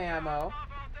tons of ammo.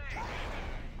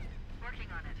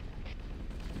 Working on it.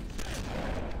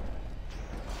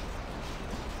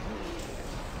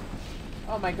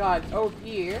 Oh my god, OP.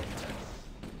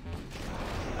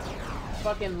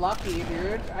 Fucking lucky,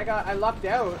 dude. I lucked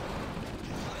out.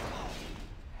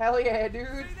 Hell yeah, dude.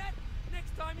 See that?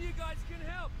 Next time you guys can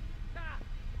help. Ha!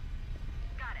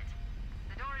 Got it.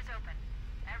 The door is open.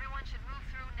 Everyone should move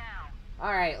through now.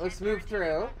 Alright, let's move Guarantee it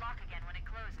through. won't lock again when it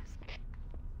closes.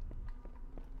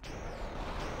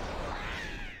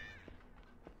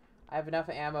 I have enough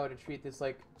ammo to treat this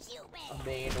like a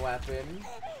main weapon.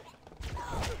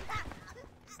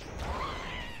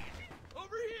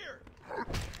 Over here!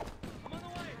 I'm on the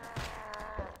way!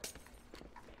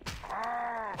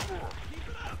 Keep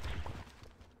it up!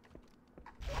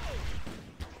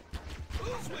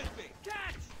 Who's with me?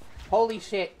 Catch! Holy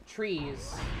shit,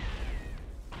 trees.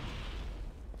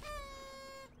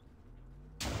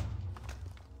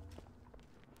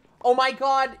 Oh my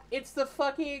god, it's the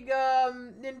fucking,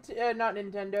 not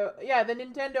Nintendo. Yeah, the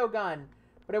Nintendo gun.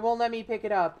 But it won't let me pick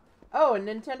it up. Oh, and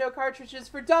Nintendo cartridges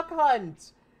for Duck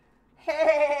Hunt!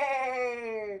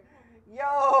 Hey!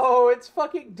 Yo, it's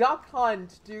fucking Duck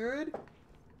Hunt, dude.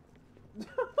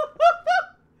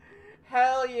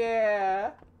 Hell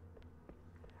yeah.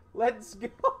 Let's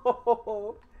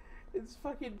go. It's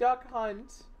fucking Duck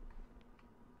Hunt.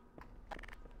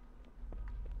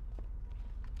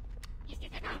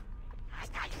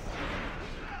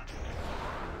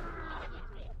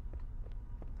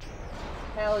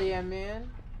 Hell yeah, man.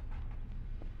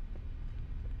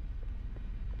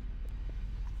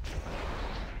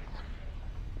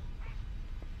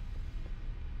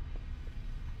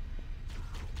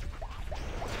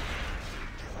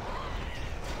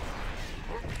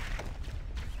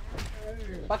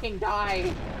 Fucking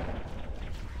die.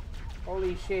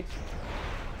 Holy shit.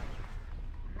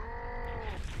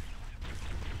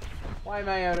 Why am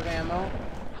I out of ammo?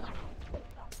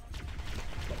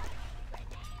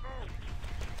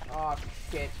 Oh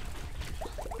shit.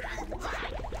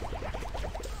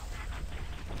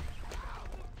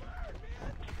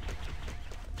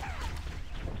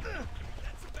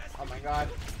 Oh my god.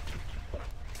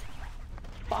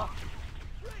 Fuck.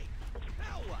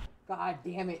 God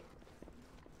damn it.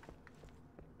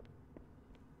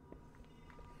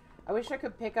 I wish I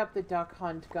could pick up the Duck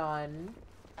Hunt gun.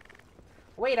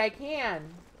 Wait, I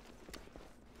can.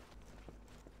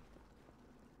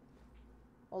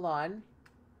 Hold on.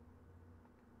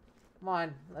 Come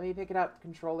on, let me pick it up,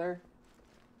 controller.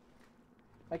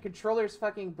 My controller's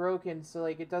fucking broken, so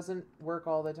like it doesn't work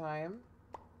all the time.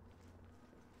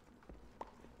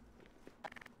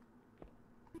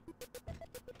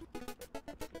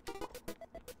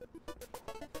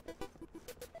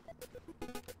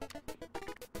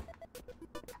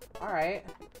 Alright.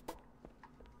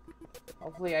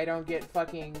 Hopefully I don't get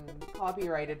fucking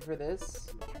copyrighted for this.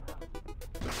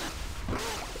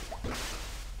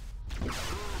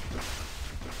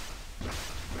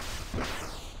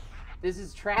 This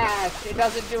is trash. It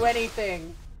doesn't do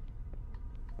anything.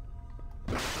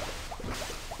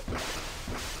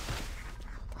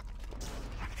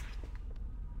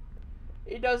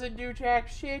 It doesn't do jack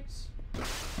shit.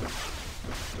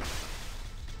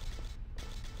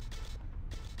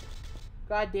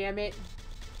 God damn it.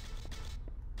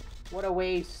 What a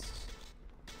waste.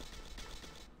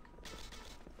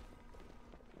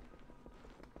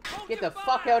 Get the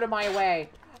fuck out of my way.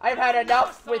 I've had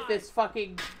enough with this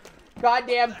fucking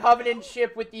goddamn Covenant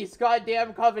ship with these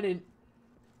goddamn Covenant.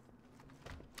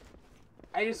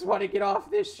 I just want to get off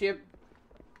this ship.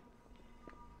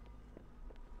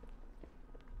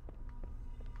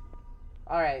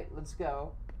 Alright, let's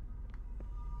go.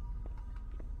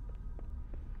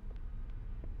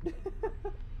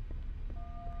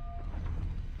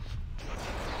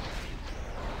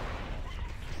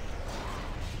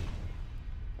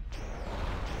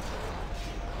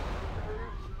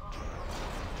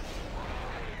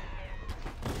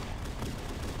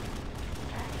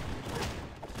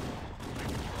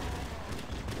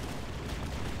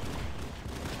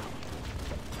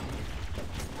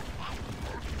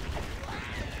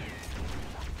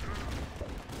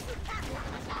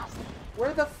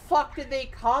 Where the fuck did they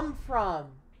come from?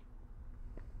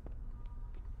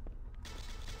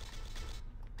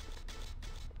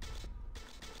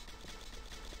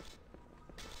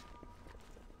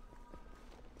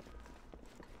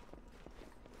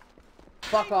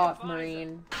 Fuck off,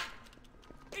 Marine.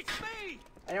 It's me!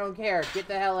 I don't care. Get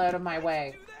the hell out of my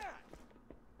way. Do that!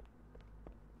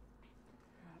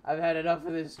 I've had enough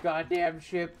of this goddamn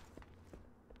ship.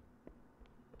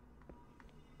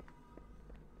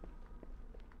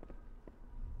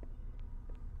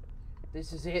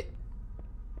 This is it.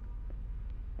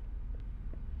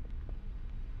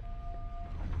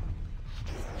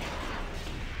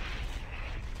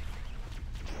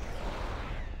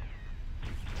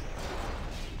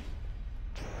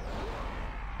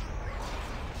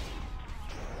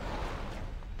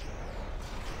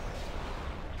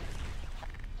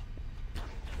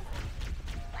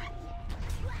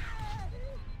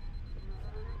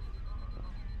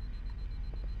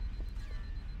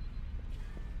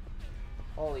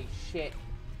 Holy shit.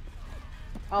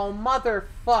 Oh,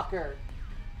 motherfucker.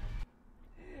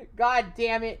 God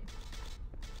damn it.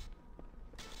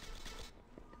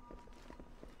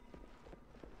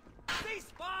 Cease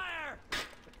fire!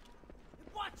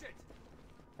 Watch it!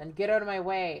 Then get out of my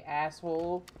way,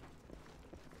 asshole.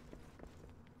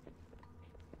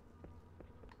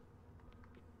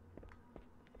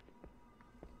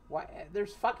 Why?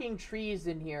 There's fucking trees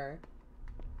in here.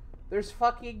 There's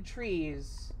fucking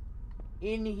trees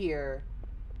in here.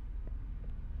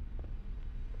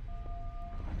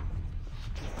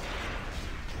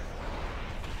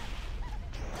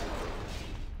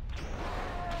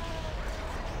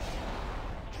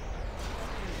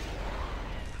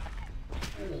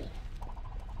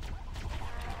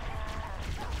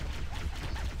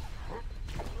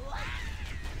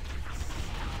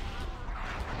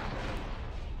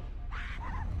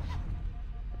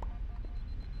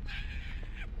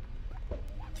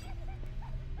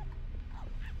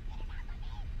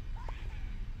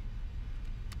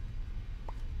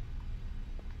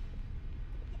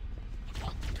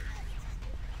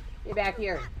 Get back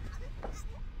here.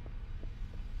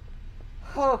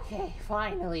 Okay,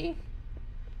 finally.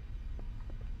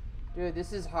 Dude,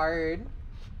 this is hard.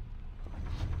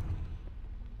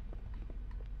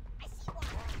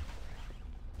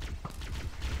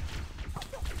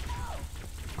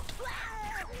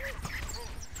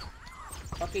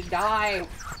 Fucking die.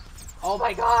 Oh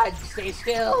my god, stay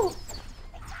still.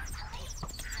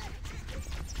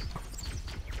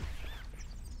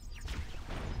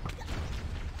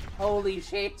 Holy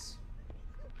shit.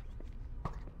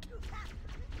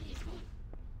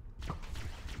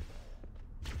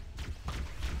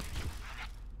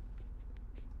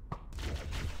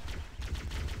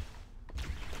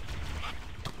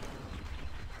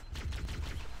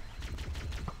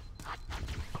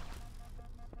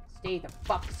 Stay the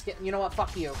fuck still. You know what?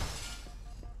 Fuck you.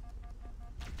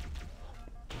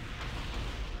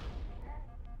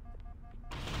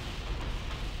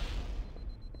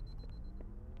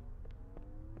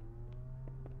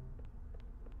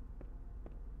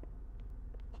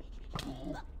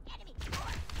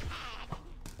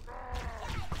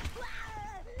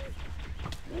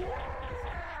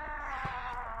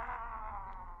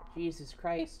 Jesus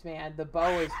Christ, man. The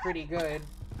bow is pretty good.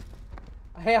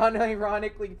 I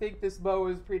unironically think this bow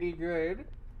is pretty good.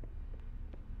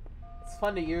 It's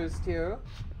fun to use, too.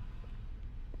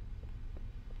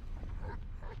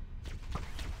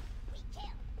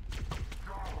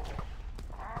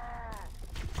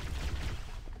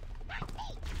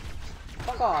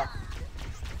 Fuck off.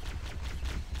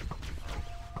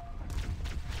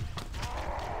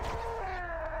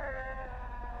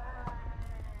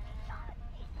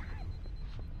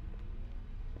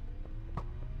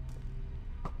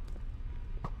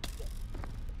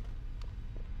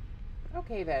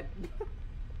 Okay then.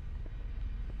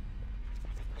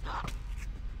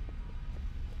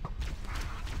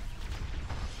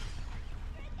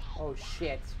 Oh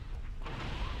shit.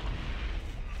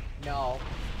 No.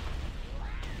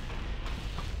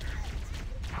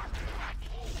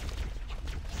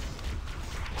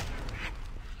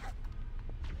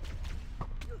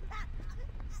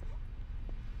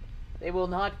 They will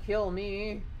not kill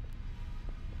me.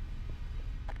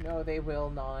 No, they will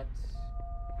not.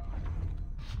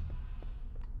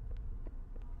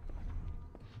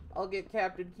 I'll get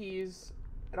Captain Keys,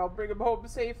 and I'll bring him home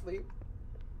safely.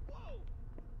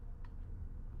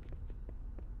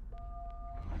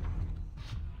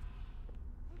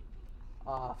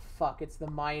 Aw, fuck, it's the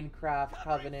Minecraft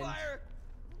Covenant.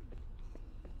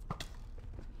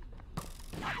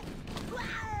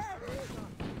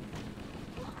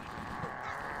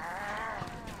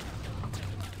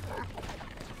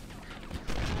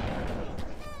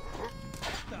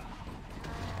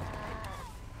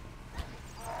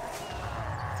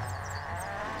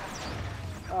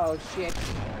 Oh shit.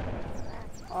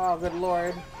 Oh good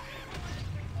lord.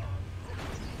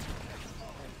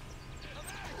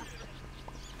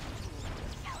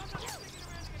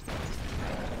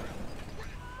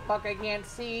 fuck, I can't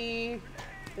see.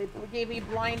 They gave me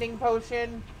blinding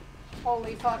potion.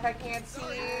 Holy fuck, I can't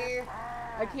see.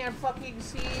 I can't fucking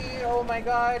see. Oh my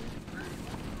god.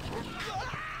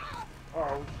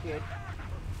 Oh shit.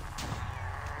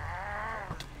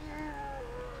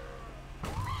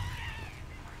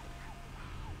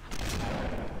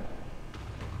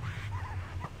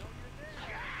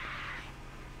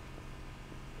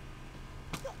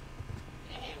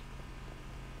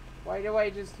 Why do I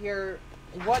just hear...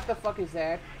 What the fuck is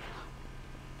that?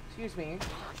 Excuse me.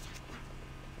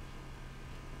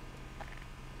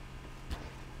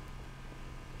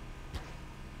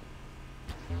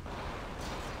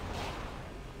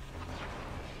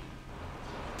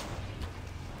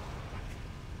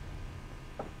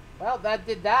 Well, that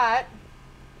did that.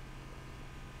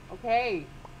 Okay.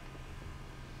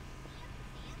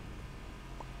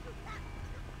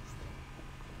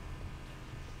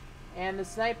 And the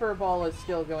sniper ball is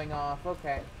still going off.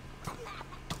 Okay.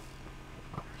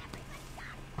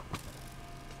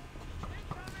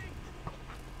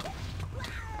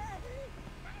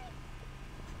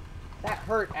 That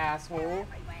hurt, asshole.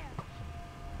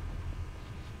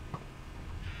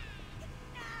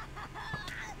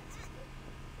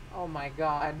 Oh my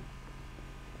god.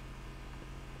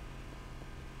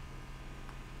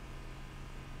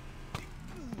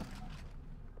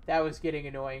 That was getting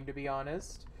annoying, to be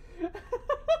honest.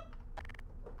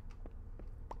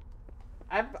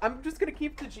 I'm just gonna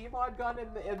keep the Gmod gun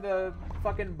in the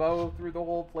fucking bow through the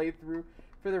whole playthrough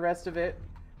for the rest of it.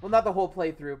 Well, not the whole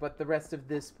playthrough, but the rest of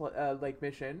this like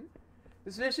mission.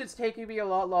 This mission's taking me a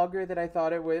lot longer than I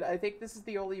thought it would. I think this is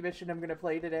the only mission I'm gonna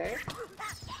play today.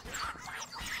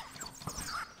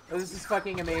 Oh, this is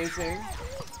fucking amazing.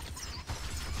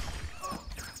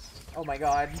 Oh my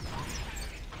god.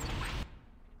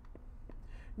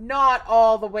 Not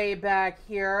all the way back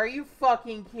here. Are you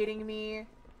fucking kidding me?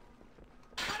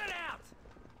 Cut it out!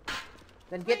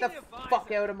 Then get the Clean your fuck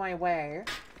visor. out of my way.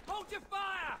 Hold your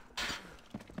fire!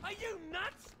 Are you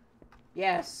nuts?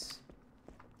 Yes.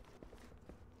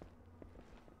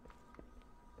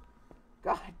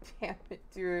 God damn it,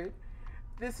 dude.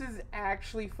 This is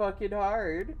actually fucking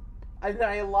hard. And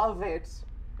I love it.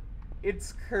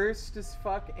 It's cursed as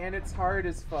fuck and it's hard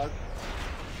as fuck.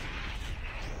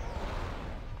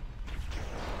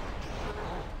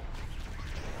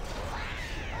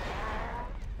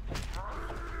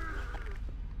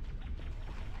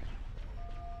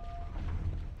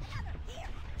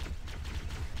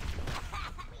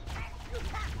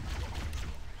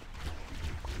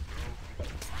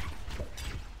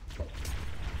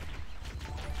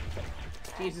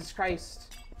 Jesus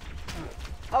Christ.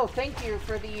 Oh, thank you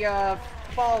for the,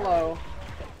 follow.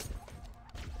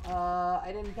 I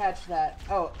didn't catch that.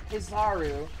 Oh,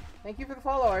 Hizaru. Thank you for the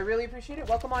follow. I really appreciate it.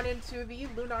 Welcome on into the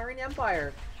Lunara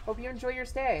Empire. Hope you enjoy your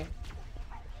stay.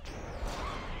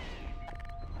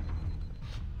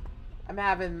 I'm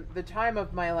having the time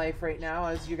of my life right now,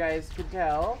 as you guys can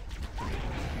tell.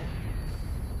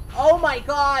 Oh my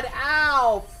god!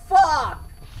 Ow! Fuck!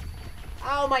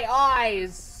 Ow, my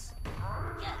eyes!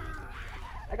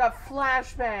 I got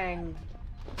flashbanged.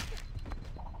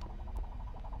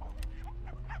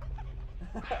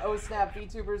 Oh snap,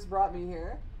 VTubers brought me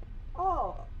here.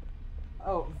 Oh.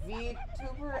 Oh,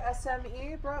 VTuber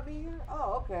SME brought me here?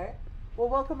 Oh, okay. Well,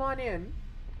 welcome on in.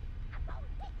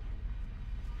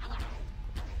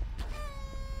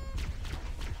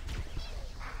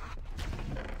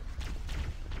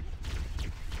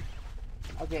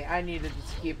 Okay, I need to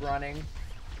just keep running.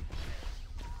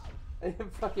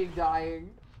 I'm fucking dying.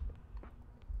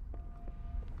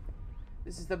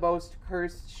 This is the most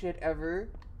cursed shit ever.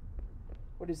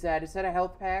 What is that? Is that a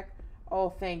health pack? Oh,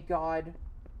 thank God.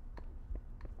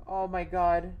 Oh my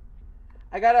God.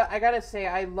 I gotta say,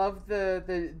 I love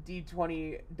the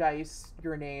D20 dice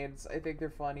grenades. I think they're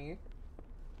funny.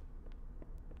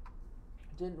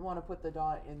 Didn't want to put the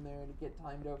dot in there to get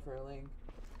timed out for a link.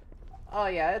 Oh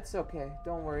yeah, it's okay.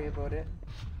 Don't worry about it.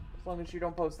 As long as you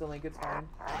don't post the link, it's fine.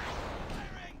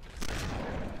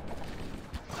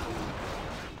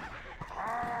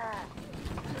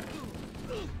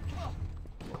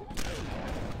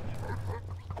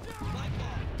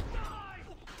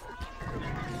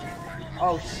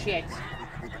 Oh shit.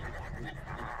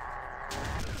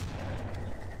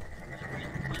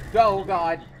 Oh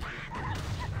God.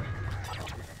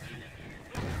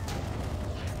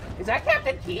 Is that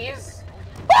Captain Keys?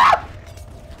 Ah!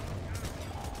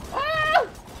 Ah!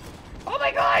 Oh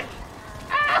my God!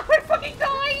 Ah! I fucking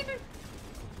died!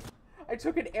 I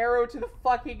took an arrow to the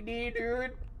fucking knee,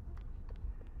 dude.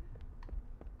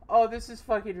 Oh, this is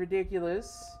fucking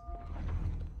ridiculous.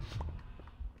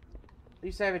 At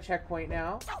least I have a checkpoint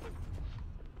now.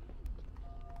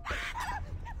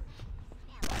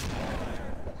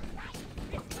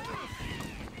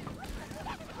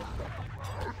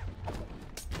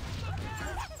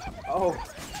 Oh.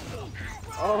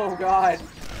 Oh, God.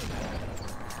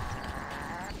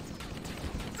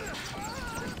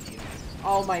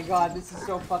 Oh my God, this is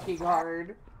so fucking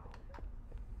hard.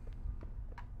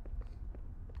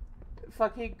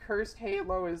 Fucking Cursed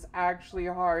Halo is actually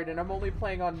hard, and I'm only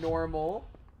playing on normal.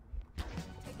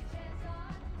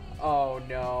 Oh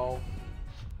no.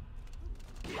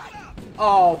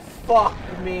 Oh, fuck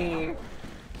me.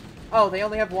 Oh, they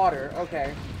only have water.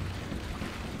 Okay.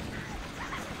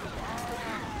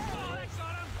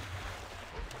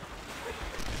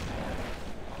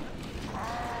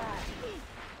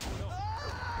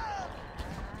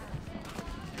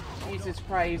 Jesus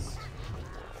Christ.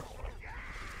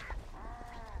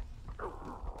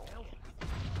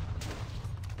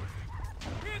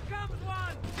 Here comes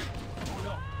one!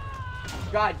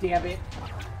 God damn it.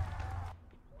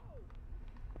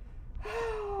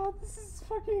 This is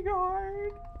fucking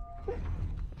hard.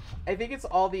 I think it's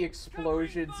all the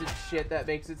explosions and shit that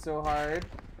makes it so hard.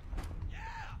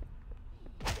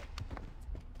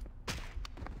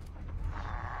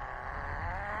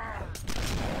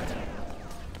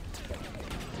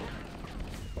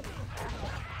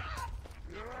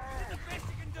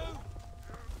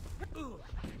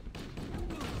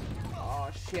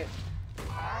 Oh shit.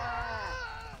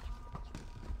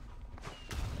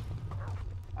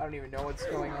 I don't even know what's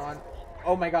going on.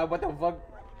 Oh my God, what the fuck?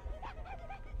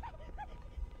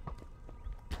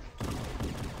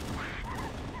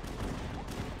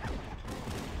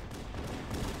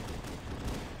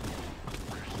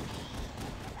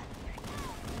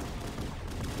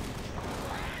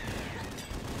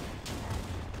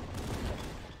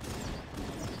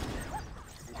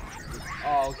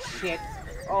 Oh shit.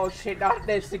 Oh shit, not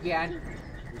this again.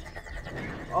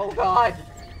 Oh God.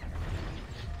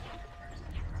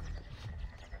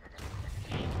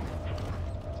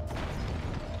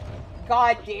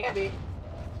 God damn it.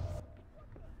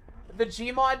 The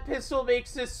Gmod pistol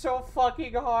makes this so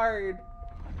fucking hard.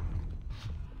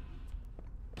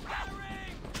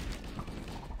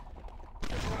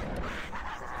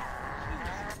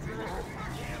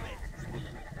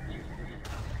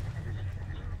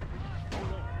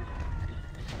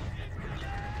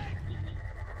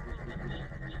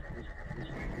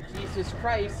 Jesus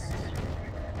Christ.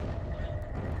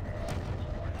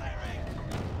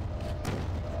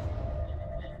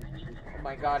 Oh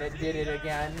my God, it did it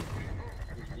again.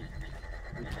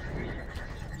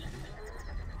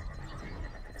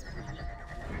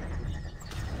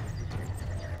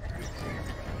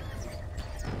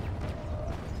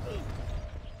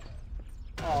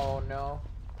 Oh no.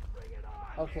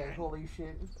 Okay, holy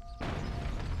shit.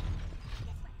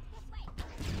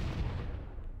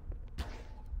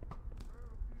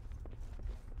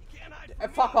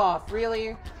 Fuck off,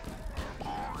 really?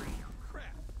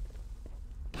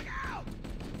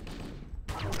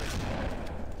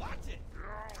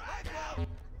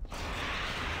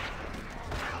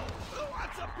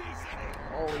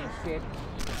 Holy shit.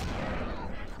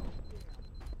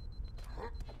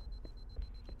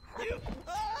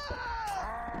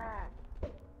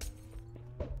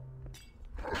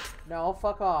 No,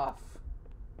 fuck off.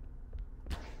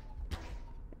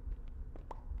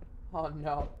 Oh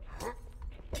no.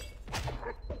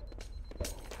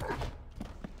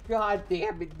 God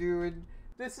damn it, dude.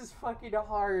 This is fucking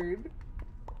hard.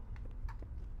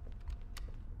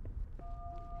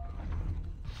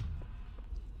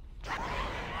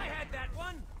 I had that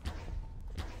one!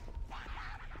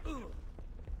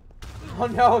 Oh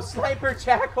no, sniper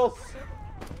jackals!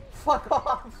 Fuck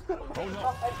off! Oh my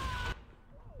God.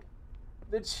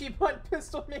 The G1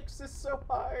 pistol makes this so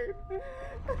hard.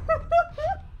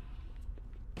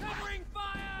 Covering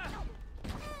fire!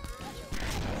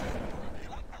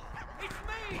 It's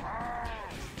me!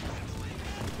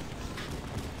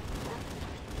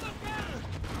 Look out!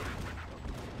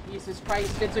 Jesus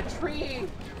Christ, it's a tree!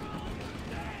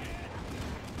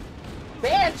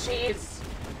 Banshees!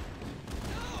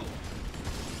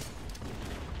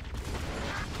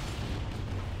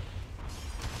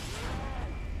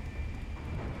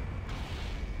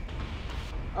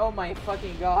 Oh my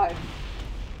fucking God.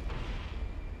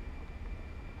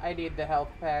 I need the health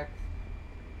pack.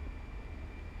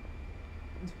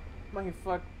 My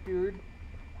fuck, dude.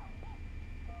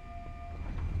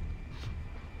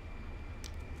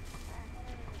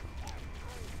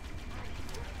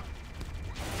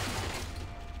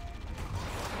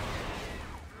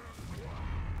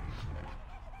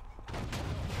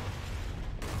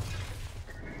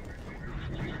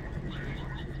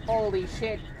 Holy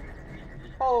shit.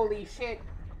 Holy shit.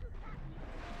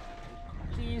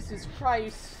 Jesus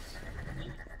Christ.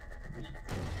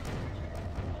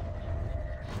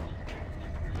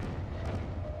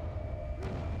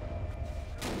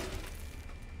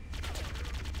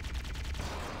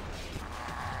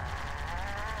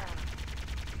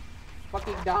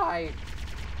 Fucking die.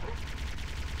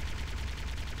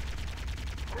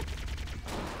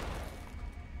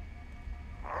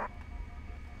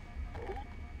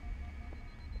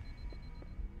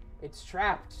 It's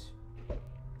trapped.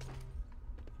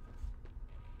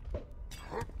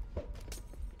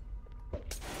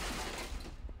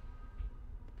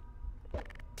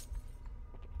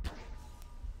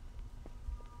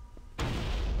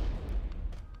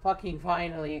 Fucking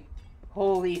finally.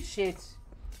 Holy shit.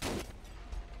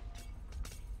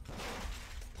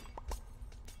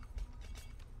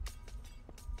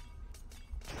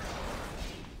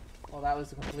 Well, that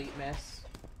was a complete miss.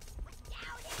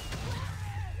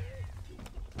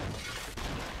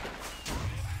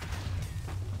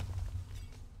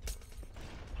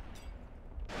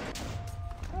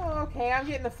 Oh, okay, I'm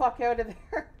getting the fuck out of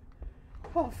there.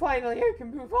 Oh, finally I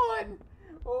can move on.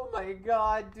 Oh my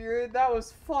god, dude, that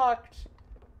was fucked.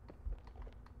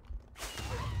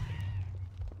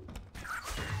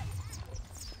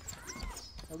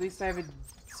 At least I have a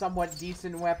somewhat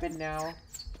decent weapon now.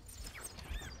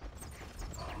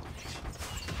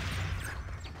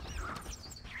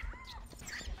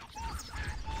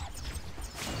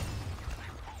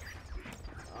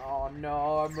 Oh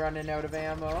no, I'm running out of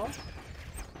ammo.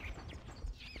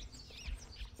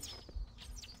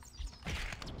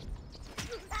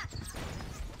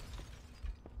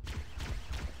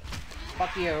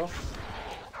 Fuck you.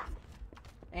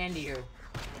 And you.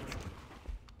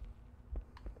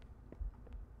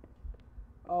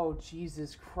 Oh,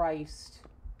 Jesus Christ.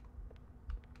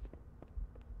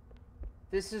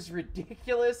 This is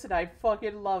ridiculous and I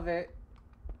fucking love it.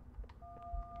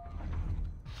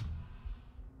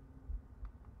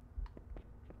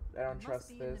 I don't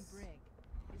trust Must be this. in the brig.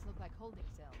 These look like holding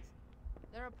cells.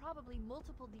 There are probably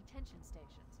multiple detention stations.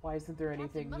 Why isn't there The captain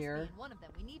anything must here? be in one of them.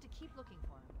 We need to keep looking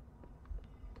for him.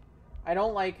 I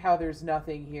don't like how there's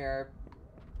nothing here.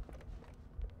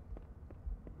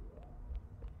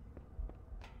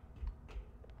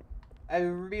 I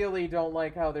really don't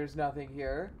like how there's nothing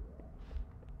here.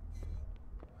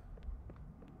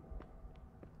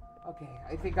 Okay,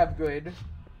 I think I'm good.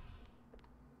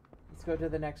 Let's go to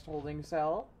the next holding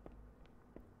cell.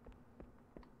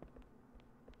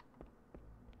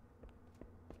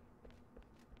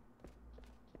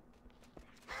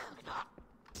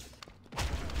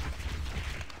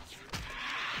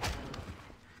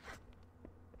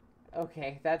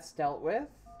 Okay, that's dealt with.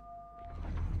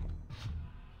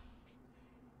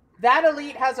 That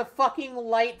elite has a fucking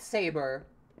lightsaber.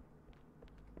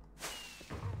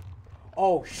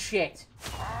 Oh, shit.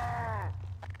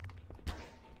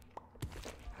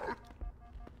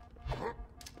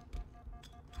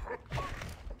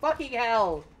 Fucking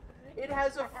hell. It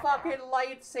has a fucking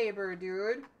lightsaber,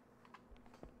 dude.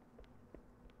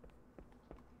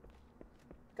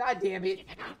 God damn it.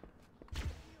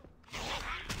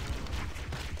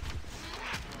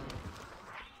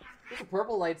 It was a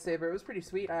purple lightsaber. It was pretty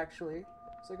sweet, actually.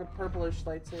 It's like a purplish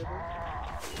lightsaber.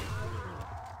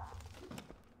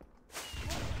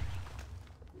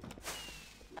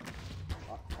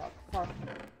 Fuck, fuck, fuck.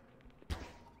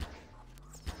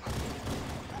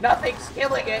 Nothing's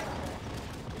killing it!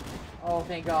 Oh,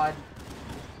 thank God.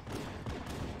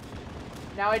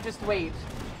 Now I just wait.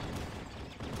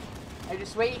 I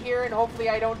just wait here and hopefully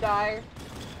I don't die.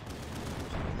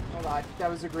 Oh God, that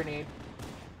was a grenade.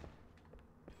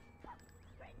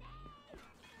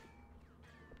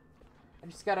 I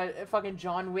just gotta fucking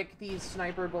John Wick these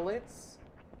sniper bullets.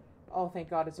 Oh, thank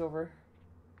God it's over.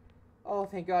 Oh,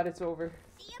 thank God it's over.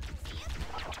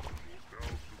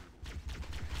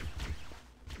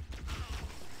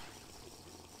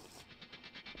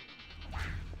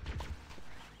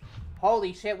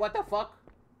 Holy shit, what the fuck?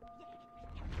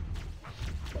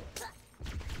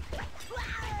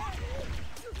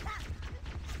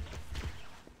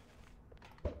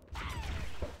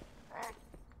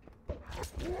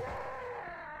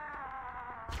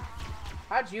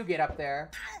 How'd you get up there?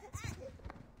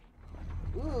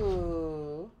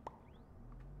 Ooh.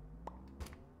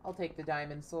 I'll take the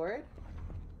diamond sword.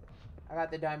 I got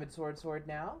the diamond sword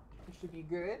now. It should be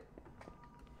good.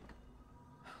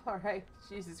 Alright,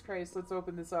 Jesus Christ, let's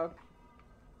open this up.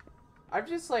 I'm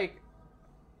just like,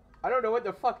 I don't know what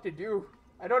the fuck to do.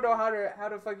 I don't know how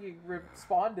to fucking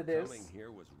respond to this. Coming here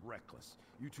was reckless.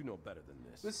 You two know better than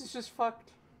this. This is just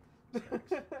fucked.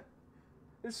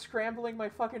 It's scrambling my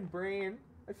fucking brain.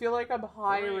 I feel like I'm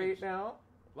high right Marines. now.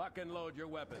 Lock and load your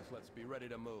weapons. Let's be ready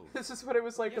to move. This is what it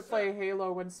was like Yes, to play sir.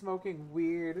 Halo when smoking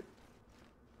weed.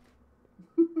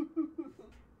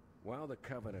 While the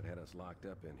Covenant had us locked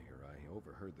up in here, I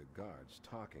overheard the guards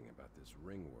talking about this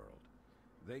ring world.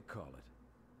 They call it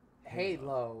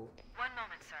Halo. One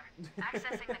moment, sir.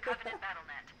 Accessing the Covenant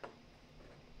BattleNet.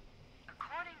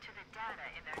 According to the data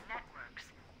in their networks,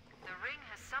 the ring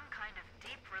has some kind of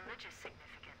deep religious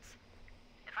significance.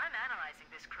 If I'm analyzing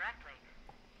this correctly,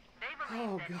 they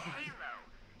believe that Halo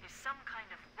is some kind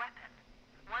of weapon,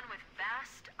 one with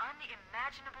vast,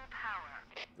 unimaginable power.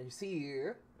 You see,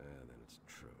 then it's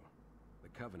true. The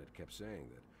Covenant kept saying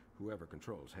that whoever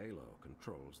controls Halo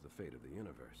controls the fate of the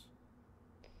universe.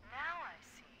 Now I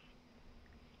see.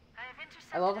 I have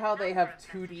intercepted I love how they have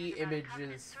a number of 2D messages about a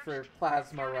Covenant images search for team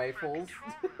plasma scouting for a rifles.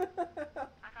 control room.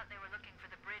 I thought they were looking for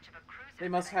the bridge of a cruiser They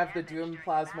that must had have the damaged Doom during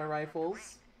plasma battle with the rifles.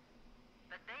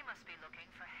 ring. But they must be looking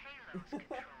for Halo's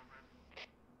control room.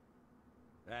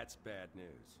 That's bad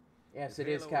news. Yes, If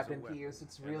it is, Halo Captain a weapon, Pierce.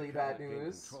 It's and the really bad Covenant gain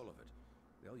news. control of it,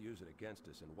 they'll use it against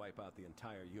us and wipe out the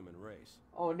entire human race.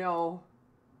 Oh no.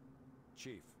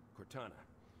 Chief, Cortana,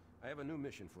 I have a new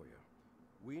mission for you.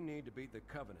 We need to beat the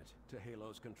Covenant to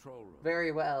Halo's control room.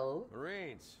 Very well.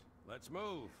 Marines, let's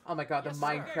move. Oh my god, the Yes, sir.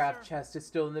 Minecraft Yes, sir. chest is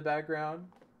still in the background.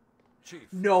 Chief,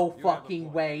 No you have the fucking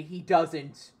point. way, he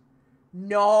doesn't.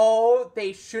 No,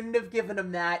 they shouldn't have given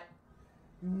him that.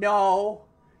 No.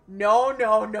 No,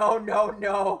 no, no, no,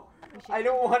 no. We should I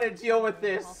don't head want to back to deal with Chandler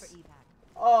and call this. for evac.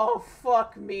 Oh,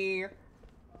 fuck me.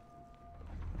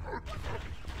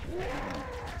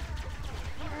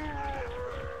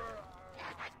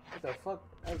 What the fuck?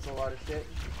 That was a lot of shit.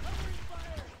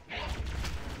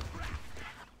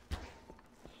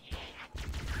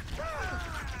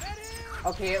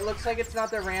 Okay, it looks like it's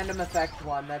not the random effect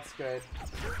one. That's good.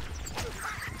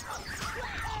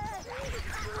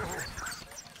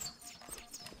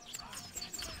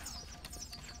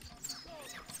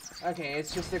 Okay,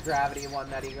 it's just the gravity one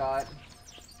that he got.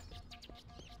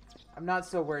 I'm not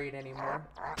so worried anymore.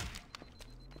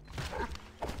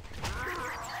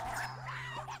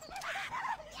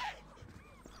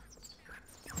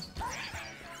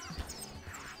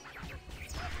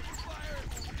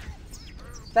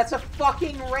 That's a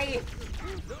fucking wraith!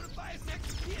 Notify us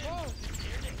next kid.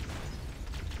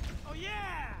 Oh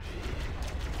yeah!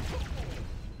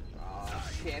 Oh,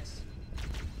 shit.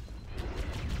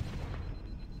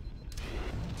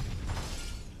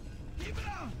 Keep it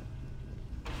up!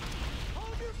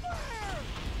 Hold your fire!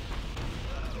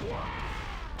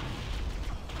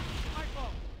 My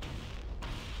fault.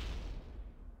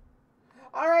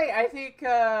 Alright,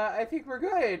 I think we're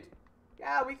good.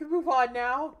 Yeah, we can move on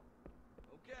now.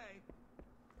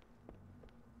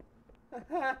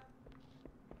 Okay.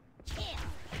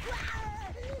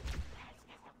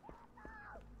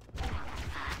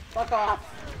 Fuck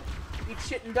off. Eat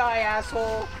shit and die,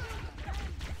 asshole.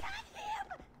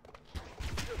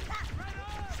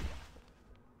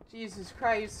 Jesus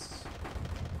Christ.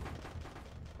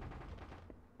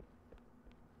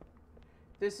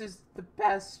 This is the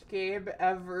best game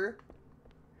ever.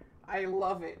 I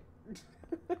love it.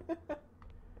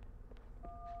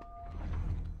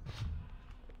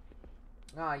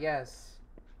 Ah, yes.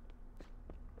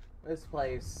 This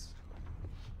place.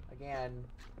 Again.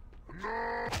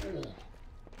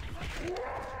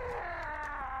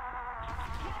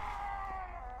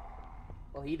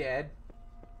 Well, he did.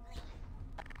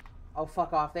 Oh,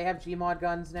 fuck off. They have Gmod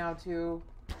guns now, too.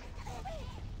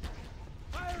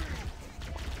 Firing!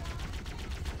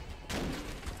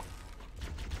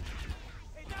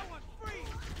 Hey, that one's free!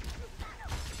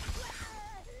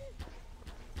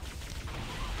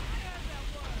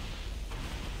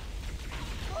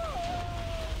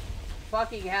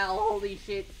 Fucking hell, holy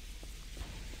shit.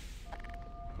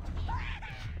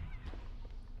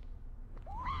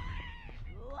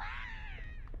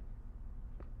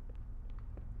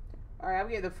 Alright, I'm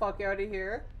getting the fuck out of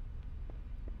here.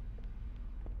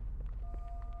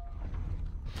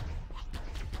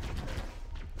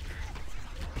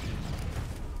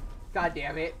 God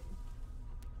damn it.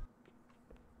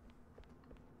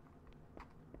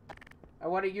 I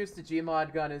want to use the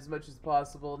Gmod gun as much as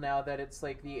possible now that it's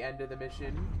like the end of the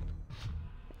mission.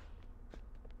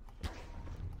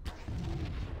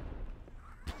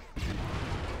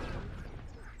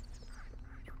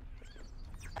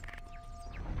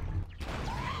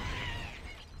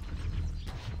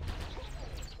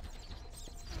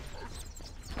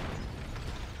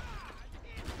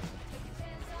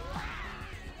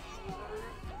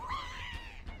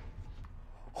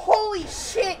 Holy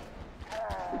shit!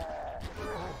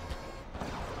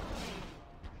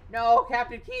 No,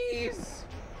 Captain Keys!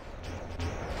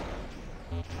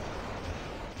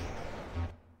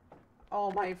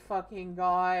 Oh my fucking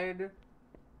god.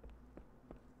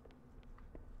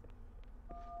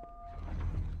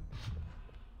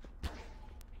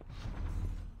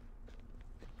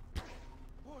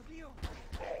 Por Dios!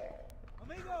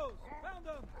 Amigos, found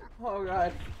them! Oh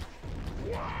god.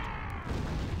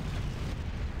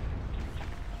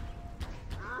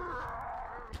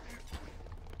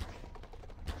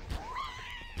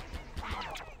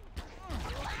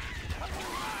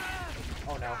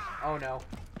 Oh no. Oh no.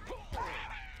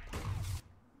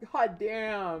 God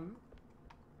damn.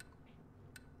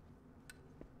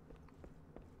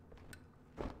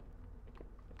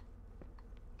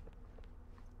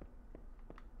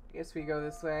 Guess we go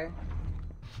this way.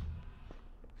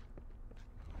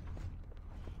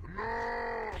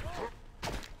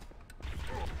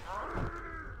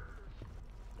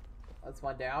 That's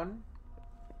one down.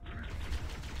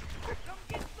 Come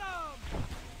get some!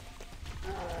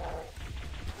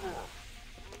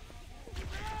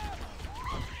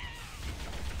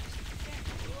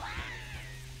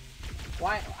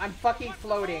 Why? I'm fucking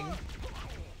floating.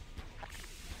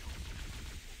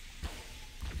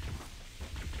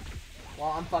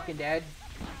 Well, I'm fucking dead.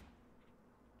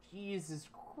 Jesus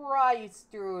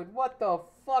Christ, dude. What the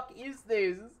fuck is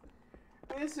this?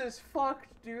 This is fucked,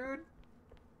 dude.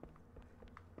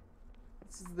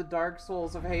 This is the Dark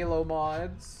Souls of Halo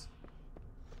mods.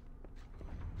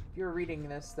 If you're reading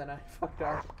this, then I fucked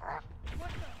up.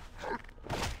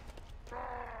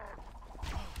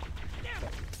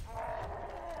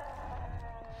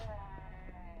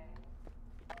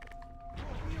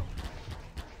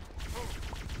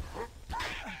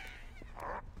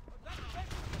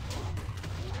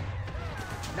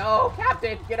 No,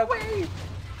 Captain, get away!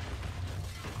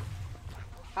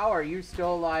 How are you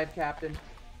still alive, Captain?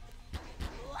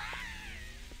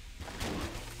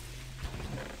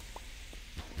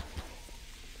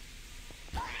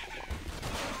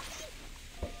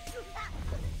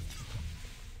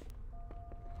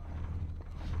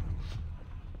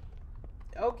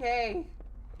 Okay.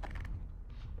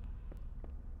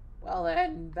 Well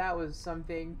then, that was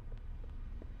something.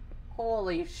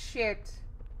 Holy shit.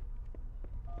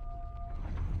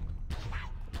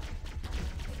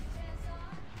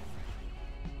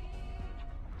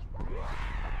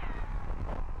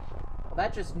 Well,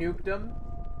 that just nuked him.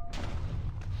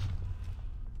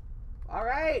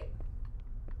 Alright.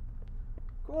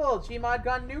 Cool, Gmod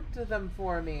got nuked them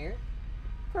for me.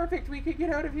 Perfect, we could get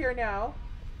out of here now.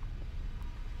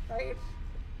 Right?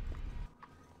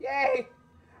 Yay!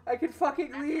 I can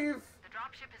fucking leave! The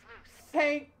dropship is loose.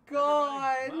 Thank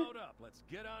God! Everybody, load up. Let's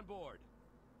get on board.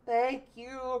 Thank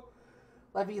you!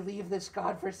 Let me leave this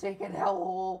godforsaken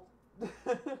hellhole. Give me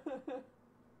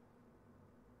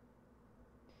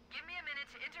a minute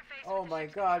to interface Oh with the my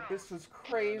ship's god, controls. this was No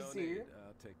crazy. need.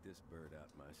 I'll take this bird out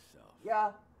myself.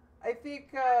 Yeah, I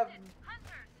think Hunters!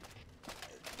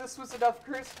 this was enough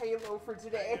cursed Halo for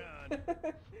today. Hang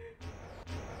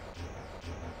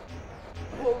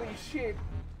Holy shit.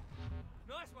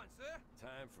 Nice one, sir!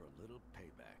 Time for a little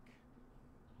payback.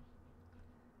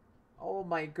 Oh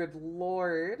my good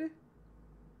lord.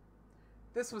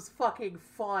 This was fucking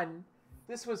fun.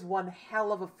 This was one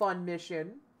hell of a fun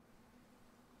mission.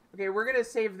 Okay, we're gonna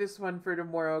save this one for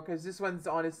tomorrow, because this one's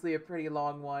honestly a pretty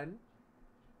long one.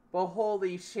 But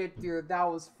holy shit, dude, that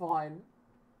was fun.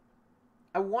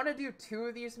 I want to do 2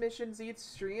 of these missions each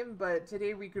stream, but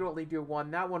today we could only do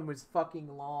 1. That one was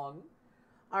fucking long.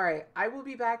 Alright, I will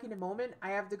be back in a moment.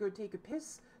 I have to go take a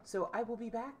piss, so I will be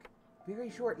back very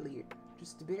shortly.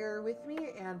 Just bear with me,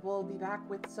 and we'll be back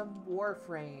with some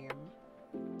Warframe.